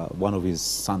one of his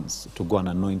sons to go and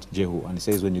anoint Jehu, and he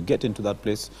says, when you get into that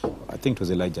place, I think it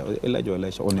was Elijah or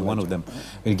Elisha, only one of them.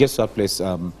 When he gets to that place,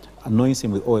 anoints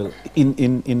him with oil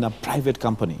in a private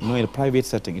company, in a private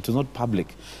setting. It was not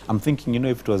public. I'm thinking,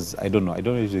 if it was, I don't know if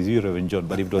it was you, Rev.John,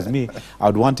 but if it was me, I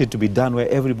would want it to be done where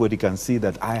everybody can see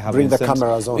that I have Bring the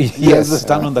cameras on. Yes,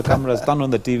 stand on the cameras, stand on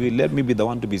the TV, let me be the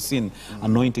one to be seen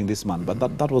anointing this man. But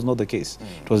that was not the case.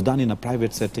 It was done in a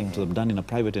private setting, it was done in a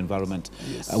private environment,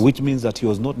 which means that he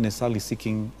was not necessarily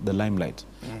seeking the limelight.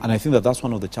 And I think that that's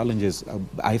one of the challenges,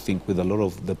 I think, with a lot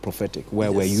of the prophetic,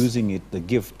 where we're using it, the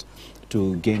gift,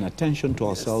 to gain attention to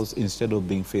ourselves instead of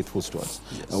being faithful stewards.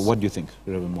 What do you think,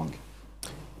 Reverend Mwangi?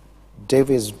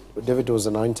 David was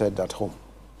anointed at home.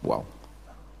 Wow.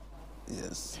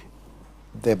 Yes.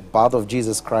 The birth of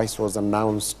Jesus Christ was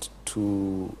announced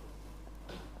to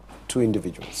two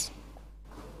individuals.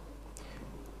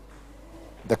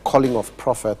 The calling of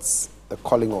prophets, the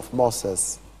calling of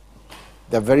Moses,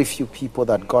 there are very few people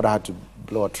that God had to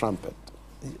blow a trumpet.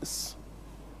 Yes.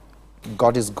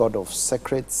 God is God of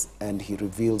secrets, and he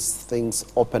reveals things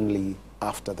openly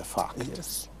after the fact.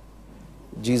 Yes.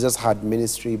 Jesus had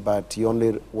ministry, but he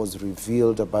only was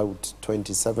revealed about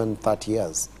 27, 30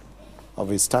 years of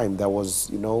his time. There was,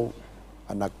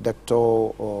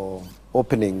 anecdotal or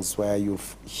openings where you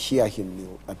hear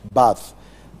him at birth.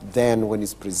 Then when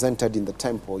he's presented in the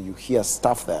temple, you hear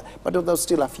stuff there. But there's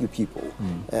still a few people.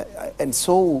 And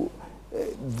so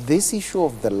this issue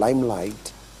of the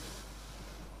limelight,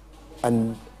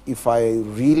 and if I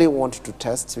really want to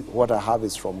test what I have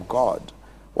is from God,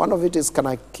 one of it is, can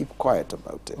I keep quiet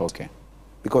about it? Okay.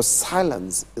 Because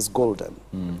silence is golden.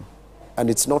 And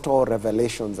it's not all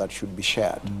revelations that should be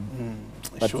shared.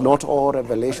 But not all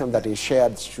revelation that is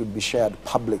shared should be shared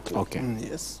publicly. Okay.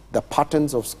 Yes. The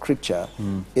patterns of Scripture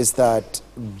is that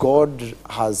God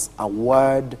has a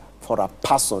word for a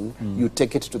person, you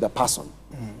take it to the person.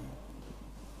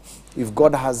 If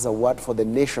God has a word for the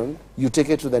nation, you take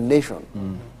it to the nation.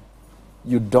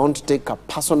 You don't take a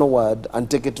personal word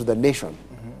and take it to the nation.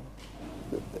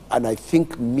 And I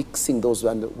think mixing those,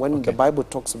 and when the Bible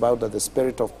talks about that the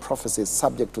spirit of prophecy is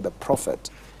subject to the prophet,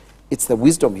 it's the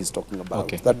wisdom he's talking about.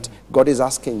 That God is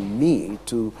asking me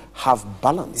to have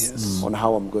balance on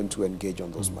how I'm going to engage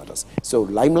on those matters. So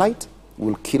limelight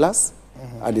will kill us,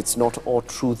 and it's not all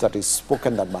truth that is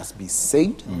spoken that must be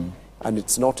said. And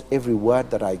it's not every word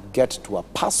that I get to a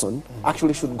person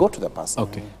actually should go to the person.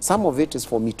 Some of it is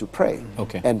for me to pray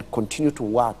and continue to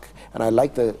work. And I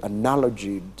like the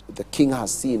analogy the king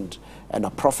has sinned and a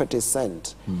prophet is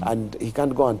sent, and he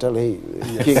can't go and tell, hey,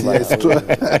 king,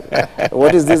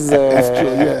 what is this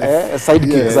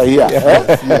sidekicks are here,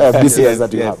 BCS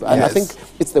that you have. And I think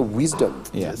it's the wisdom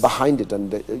behind it.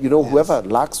 And whoever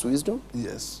lacks wisdom,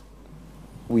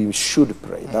 we should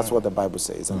pray. That's what the Bible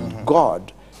says. And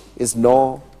God is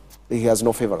he has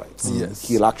no favorites.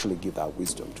 He'll actually give that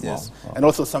wisdom to us. And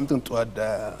also something to add,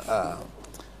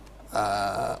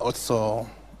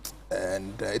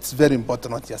 and it's very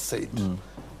important what you said.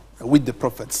 With the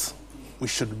prophets, we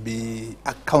should be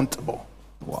accountable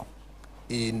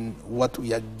in what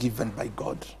we are given by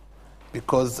God.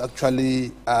 Because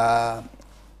actually,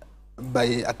 by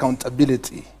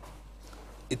accountability,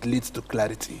 it leads to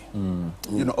clarity,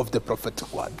 of the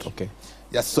prophetic word.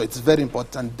 Yes, so it's very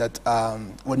important that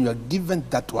when you are given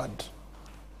that word,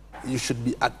 you should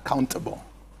be accountable.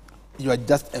 You are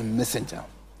just a messenger.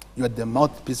 You are the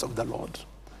mouthpiece of the Lord.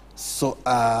 So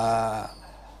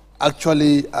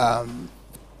actually,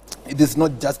 it is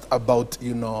not just about,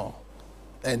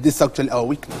 and this is actually our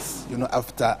weakness,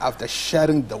 after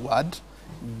sharing the word,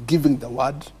 giving the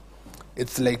word,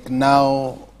 it's like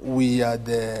now we are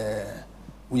the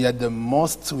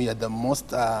most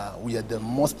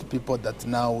people that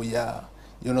now we are,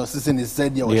 Sisini is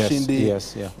said, now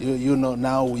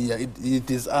we are, it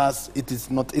is us, it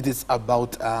is not, it is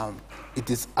about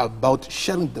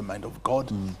sharing the mind of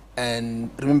God. And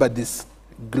remember this,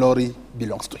 glory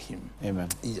belongs to him. Amen.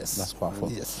 Yes. That's powerful.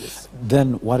 Yes.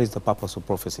 Then what is the purpose of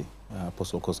prophecy,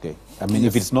 Apostle Kosgei? I mean,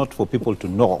 if it's not for people to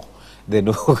know, then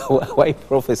why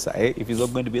prophesy if it's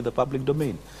not going to be in the public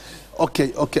domain?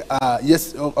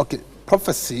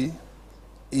 Prophecy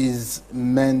is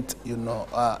meant,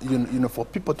 for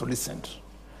people to listen.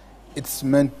 It's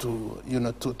meant to,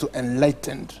 to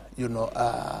enlighten,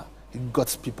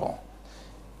 God's people.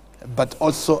 But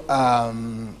also,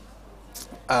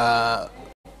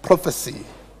 prophecy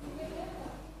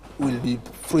will be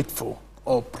fruitful,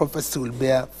 or prophecy will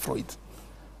bear fruit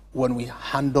when we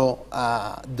handle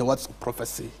the words of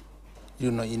prophecy,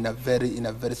 in a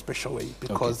very special way.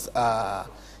 Because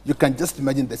you can just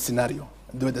imagine the scenario,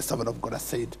 the way the servant of God has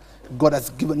said, God has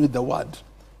given you the word.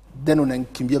 Then when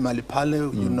kimbia mahali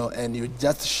pale, and you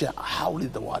just share how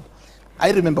is the word.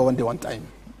 I remember one time,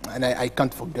 and I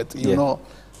can't forget,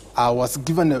 I was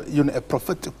given a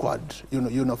prophetic word,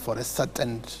 for a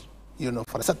certain,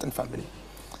 family.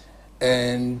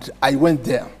 And I went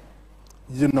there,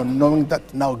 knowing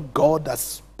that now God has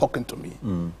spoken to me.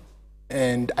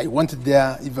 And I went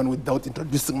there even without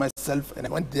introducing myself, and I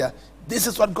went there. This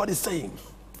is what God is saying.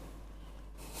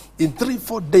 In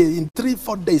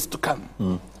 3-4 days to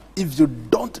come, if you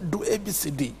don't do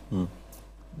ABCD,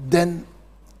 then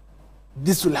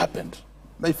this will happen,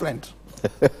 my friend.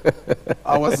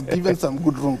 I was given some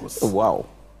good rungus. Wow.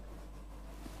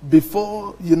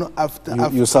 Before, after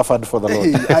you suffered for the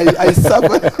Lord. I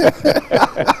suffered.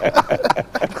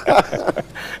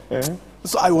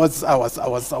 So I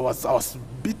was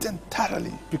beaten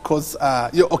thoroughly because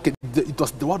it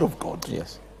was the word of God.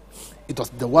 Yes. It was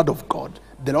the word of God.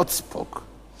 The Lord spoke,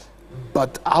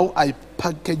 but how I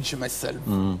package myself,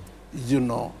 to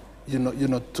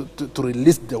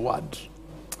release the word,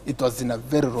 it was in a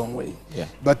very wrong way. Yeah.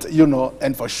 But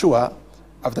and for sure,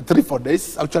 after 3-4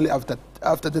 days, actually after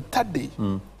the third day,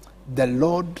 the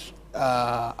Lord,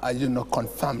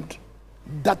 confirmed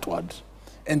that word.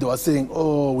 And they were saying,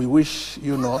 oh, we wish,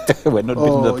 we're not beating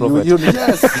the prophet.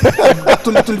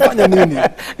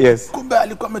 Yes.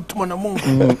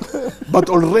 But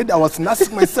already I was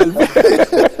nursing myself.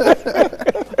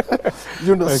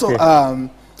 So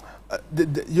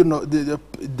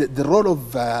the role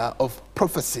of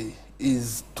prophecy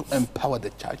is to empower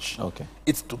the church. Okay.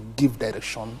 It's to give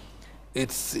direction.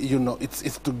 It's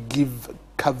it's to give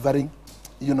covering.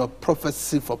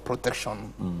 Prophecy for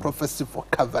protection, prophecy for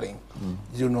covering,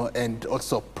 and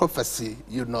also prophecy,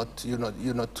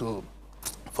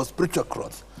 for spiritual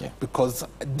growth. Yeah. Because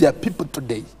there are people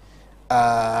today, they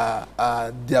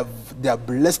are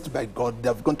blessed by God. They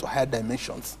have gone to higher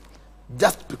dimensions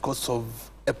just because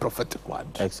of a prophetic word.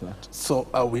 Excellent. So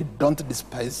we don't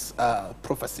despise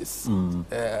prophecies,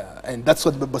 and that's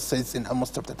what the Bible says in Amos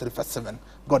chapter 3, verse 7.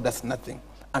 God does nothing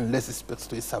unless He speaks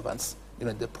to His servants.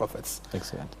 The prophets.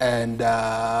 Excellent. And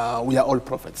we are all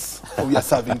prophets. We are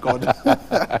serving God.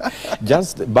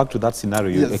 Just back to that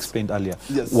scenario you explained earlier.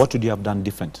 Yes. What would you have done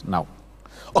different now?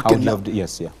 Okay.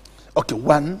 Yes. Okay.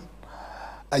 One,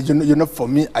 for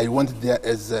me, I went there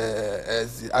as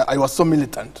I was so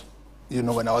militant.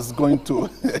 When I was going to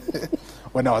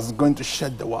share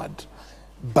the word.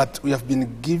 But we have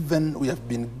been given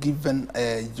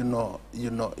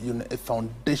a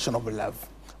foundation of love.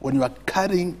 When you are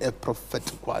carrying a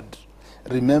prophetic word,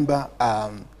 remember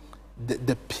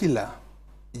the pillar,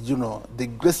 the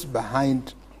grace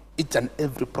behind each and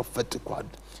every prophetic word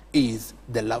is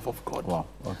the love of God. Wow.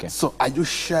 Okay. So are you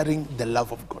sharing the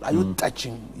love of God? Are you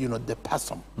touching, the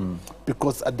person?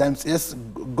 Because at times, yes,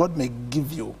 God may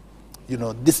give you,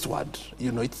 this word.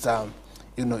 It's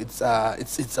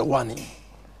a warning.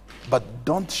 But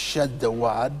don't share the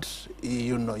word,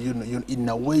 in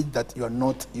a way that you are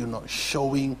not,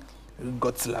 showing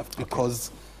God's love,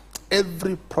 because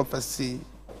every prophecy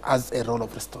has a role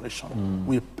of restoration.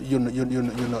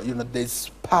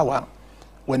 There's power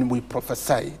when we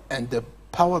prophesy, and the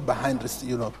power behind,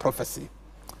 prophecy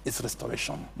is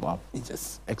restoration. Wow.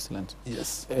 Yes. Excellent.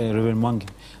 Yes. Reverend Mwangi,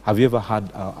 have you ever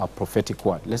had a prophetic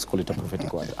word? Let's call it a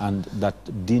prophetic word, and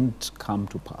that didn't come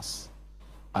to pass?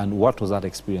 And what was that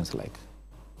experience like?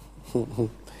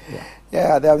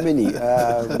 Yeah, there are many.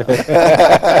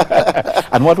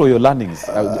 And what were your learnings?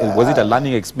 Was it a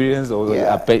learning experience or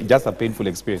just a painful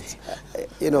experience?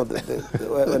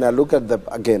 When I look at the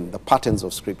patterns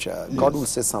of Scripture, God will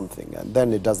say something and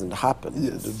then it doesn't happen.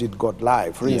 Yes. Did God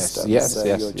lie? For instance,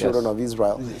 your children of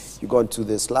Israel, you go into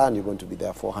this land, you're going to be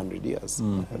there 400 years.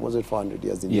 Was it 400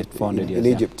 years in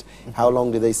Egypt? How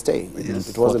long did they stay?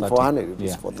 It wasn't 400, it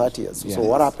was for 30 years. So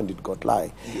what happened? Did God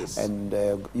lie? Yes. And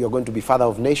you're going to be father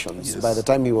of nations. By the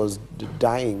time he was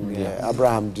dying,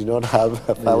 Abraham did not have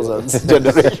thousands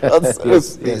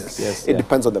generations. It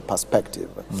depends on the perspective.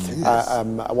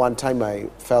 One time I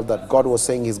felt that God was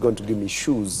saying He's going to give me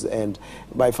shoes, and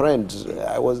my friend,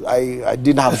 I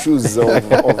didn't have shoes of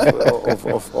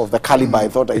the caliber I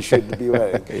thought I should be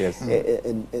wearing.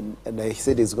 And I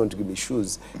said He's going to give me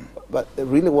shoes, but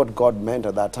really what God meant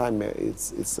at that time,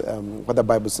 it's what the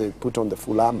Bible says: put on the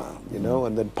full armor,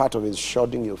 and then part of it is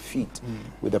shodding your feet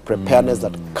with the preparedness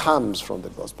that comes from the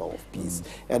gospel of peace.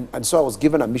 And so I was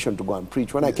given a mission to go and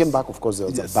preach. When I came back, of course, there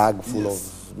was a bag full of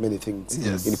many things,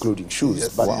 including shoes.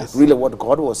 But really what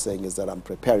God was saying is that I'm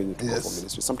preparing you to go for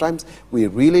ministry. Sometimes we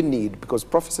really need, because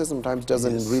prophecy sometimes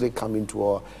doesn't really come into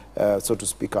our, so to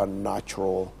speak, our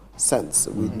natural sense.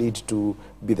 We need to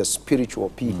be the spiritual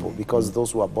people, because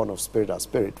those who are born of spirit are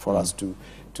spirit, for us to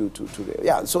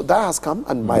so that has come.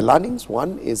 And my learnings,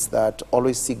 one is that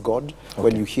always seek God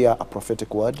when you hear a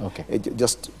prophetic word. Okay.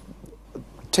 Just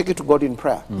take it to God in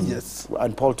prayer. Yes.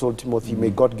 And Paul told Timothy, may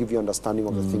God give you understanding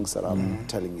of the things that I'm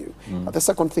telling you. And the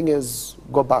second thing is,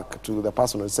 go back to the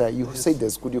person and say, you said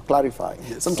this, could you clarify?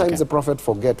 Sometimes the prophet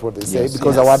forget what they say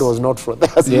because the word was not for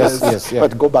us.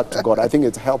 But go back to God. I think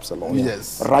it helps a lot.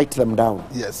 Yes. Write them down.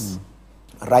 Yes.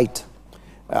 Write.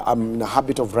 I'm in a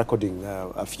habit of recording.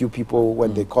 A few people,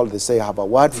 when they call, they say, I have a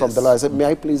word from the Lord. I said, may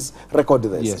I please record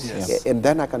this? And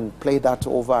then I can play that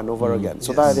over and over again.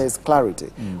 So that there's clarity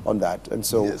on that. And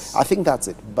so I think that's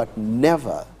it. But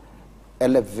never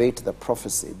elevate the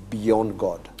prophecy beyond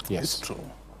God. Yes. It's true.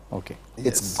 Okay.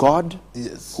 It's God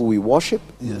who we worship.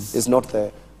 It's not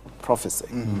the prophecy.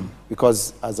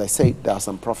 Because, as I said, there are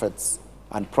some prophets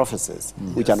and prophecies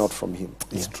which are not from him.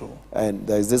 It's true. And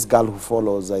there's this girl who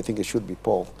follows, I think it should be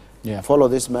Paul. Follow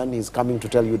this man, he's coming to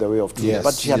tell you the way of truth.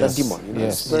 But she had a demon, you know,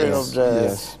 spirit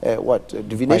of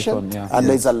divination. Python, and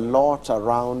there's a lot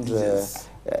around.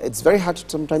 It's very hard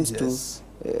sometimes to,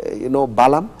 you know,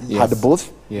 Balaam had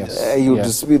both. You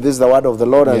dispute, this is the word of the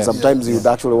Lord, and sometimes you'd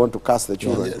actually want to cast the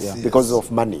children because of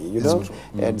money, you know.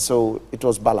 And so it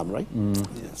was Balaam, right?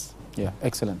 Yes. Yeah,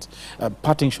 excellent.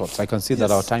 Parting shots. I can see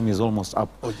that our time is almost up.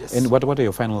 Oh, yes. And what are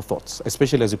your final thoughts,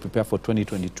 especially as you prepare for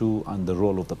 2022 and the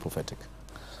role of the prophetic?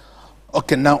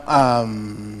 Okay, now,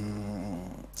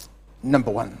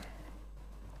 number one,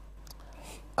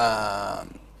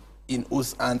 in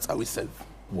whose hands are we saved?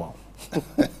 Wow.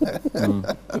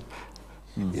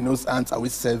 In whose hands are we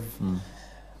saved?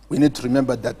 We need to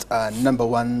remember that, number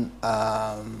one,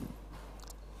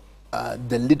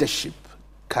 the leadership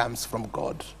comes from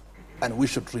God, and we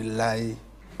should rely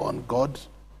on God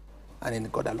and in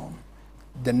God alone.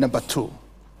 Then number two,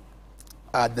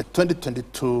 the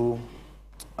 2022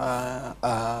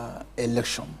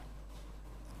 election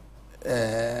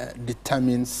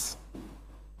determines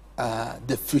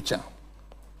the future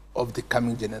of the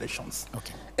coming generations.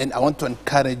 Okay. And I want to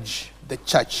encourage the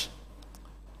church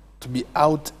to be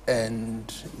out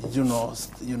and, you know,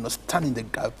 stand in the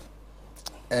gap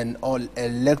and all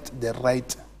elect the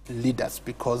right leaders,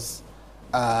 because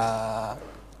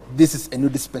this is a new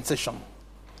dispensation.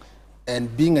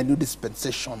 And being a new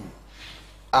dispensation,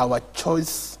 our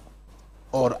choice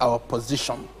or our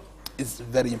position is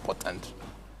very important.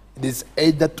 It is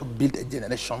either to build a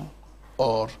generation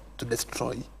or to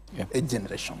destroy a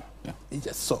generation.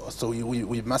 Yes, so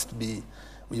we must be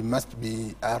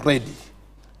ready,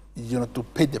 you know, to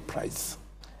pay the price.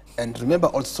 And remember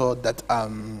also that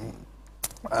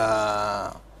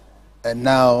and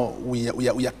now we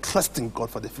are trusting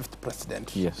God for the fifth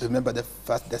president. Yes. Remember the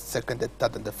first, the second, the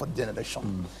third, and the fourth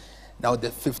generation. Now the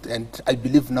fifth, and I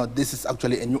believe now this is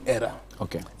actually a new era.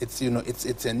 Okay. It's, you know,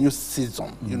 it's a new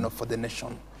season, you know, for the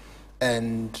nation.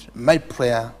 And my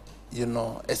prayer, you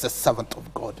know, as a servant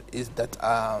of God, is that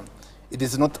it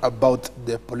is not about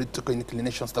the political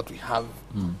inclinations that we have,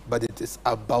 but it is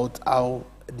about how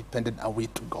dependent are we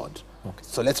to God. Okay.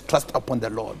 So let's trust upon the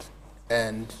Lord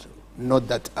and know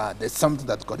that there's something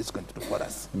that God is going to do for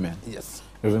us. Amen. Yes.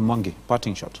 Reverend Mwangi,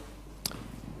 parting shot.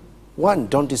 One,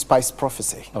 don't despise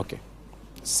prophecy. Okay.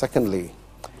 Secondly,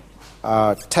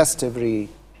 test every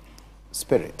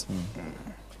spirit.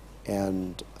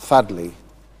 And thirdly,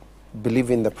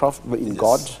 believe in the prophet, in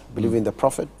God, believe in the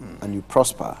prophet, and you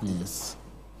prosper. Yes.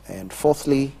 And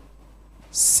fourthly,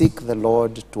 seek the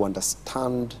Lord to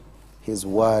understand his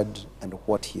word and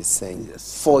what he is saying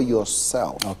for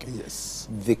yourself. Okay. Yes.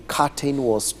 The curtain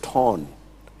was torn.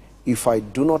 If I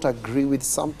do not agree with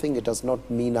something, it does not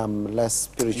mean I'm less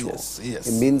spiritual. Yes, yes.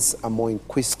 It means I'm more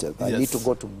inquisitive. I Yes. need to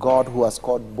go to God who has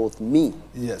called both me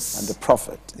Yes. and the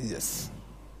prophet. Yes.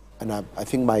 And I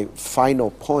think my final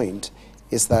point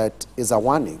is that is a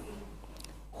warning.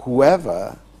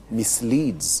 Whoever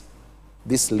misleads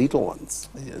these little ones,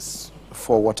 Yes.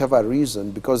 for whatever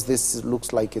reason, because this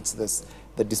looks like it's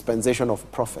the dispensation of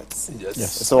prophets.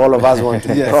 Yes. So all of us want to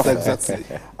be Yes, prophets.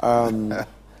 exactly.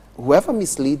 Whoever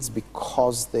misleads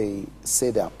because they say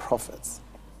they are prophets,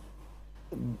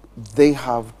 they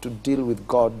have to deal with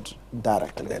God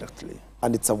directly.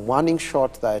 And it's a warning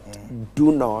shot that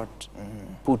do not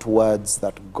put words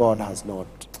that God has not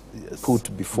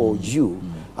put before you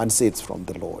and say it's from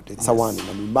the Lord. It's a warning,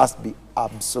 and we must be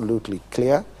absolutely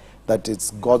clear that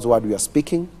it's God's word we are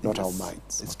speaking, not our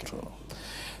minds. It's true.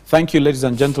 Thank you, ladies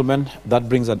and gentlemen. That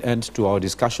brings an end to our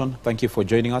discussion. Thank you for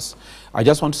joining us. I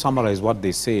just want to summarize what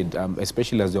they said,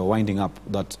 especially as they're winding up,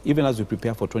 that even as we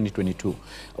prepare for 2022,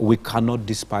 we cannot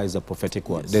despise the prophetic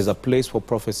word. Yes. There's a place for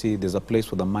prophecy, there's a place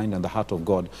for the mind and the heart of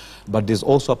God, but there's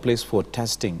also a place for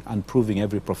testing and proving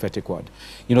every prophetic word.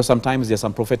 You know, sometimes there's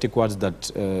some prophetic words that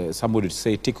somebody would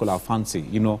say tickle our fancy.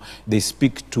 You know, they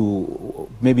speak to,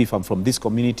 maybe if I'm from this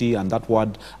community and that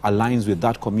word aligns with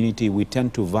that community, we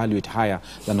tend to value it higher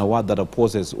than a word that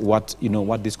opposes what, you know,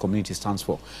 what this community stands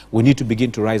for. We need to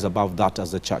begin to rise above that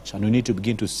as a church, and we need to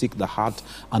begin to seek the heart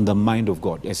and the mind of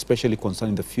God, especially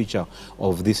concerning the future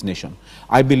of this nation.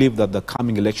 I believe that the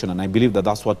coming election, and I believe that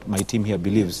that's what my team here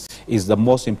believes, is the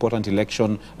most important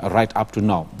election right up to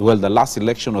now. Well, the last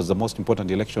election was the most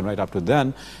important election right up to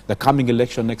then. The coming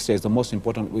election next year is the most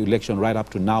important election right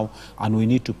up to now, and we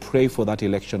need to pray for that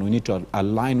election. We need to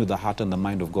align with the heart and the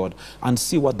mind of God and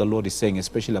see what the Lord is saying,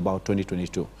 especially about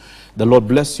 2022. The Lord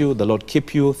bless you. The Lord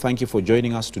keep you. Thank you for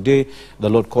joining us today. The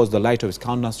Lord cause the light of his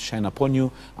countenance to shine upon you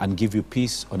and give you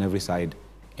peace on every side.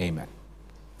 Amen.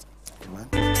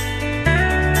 Amen.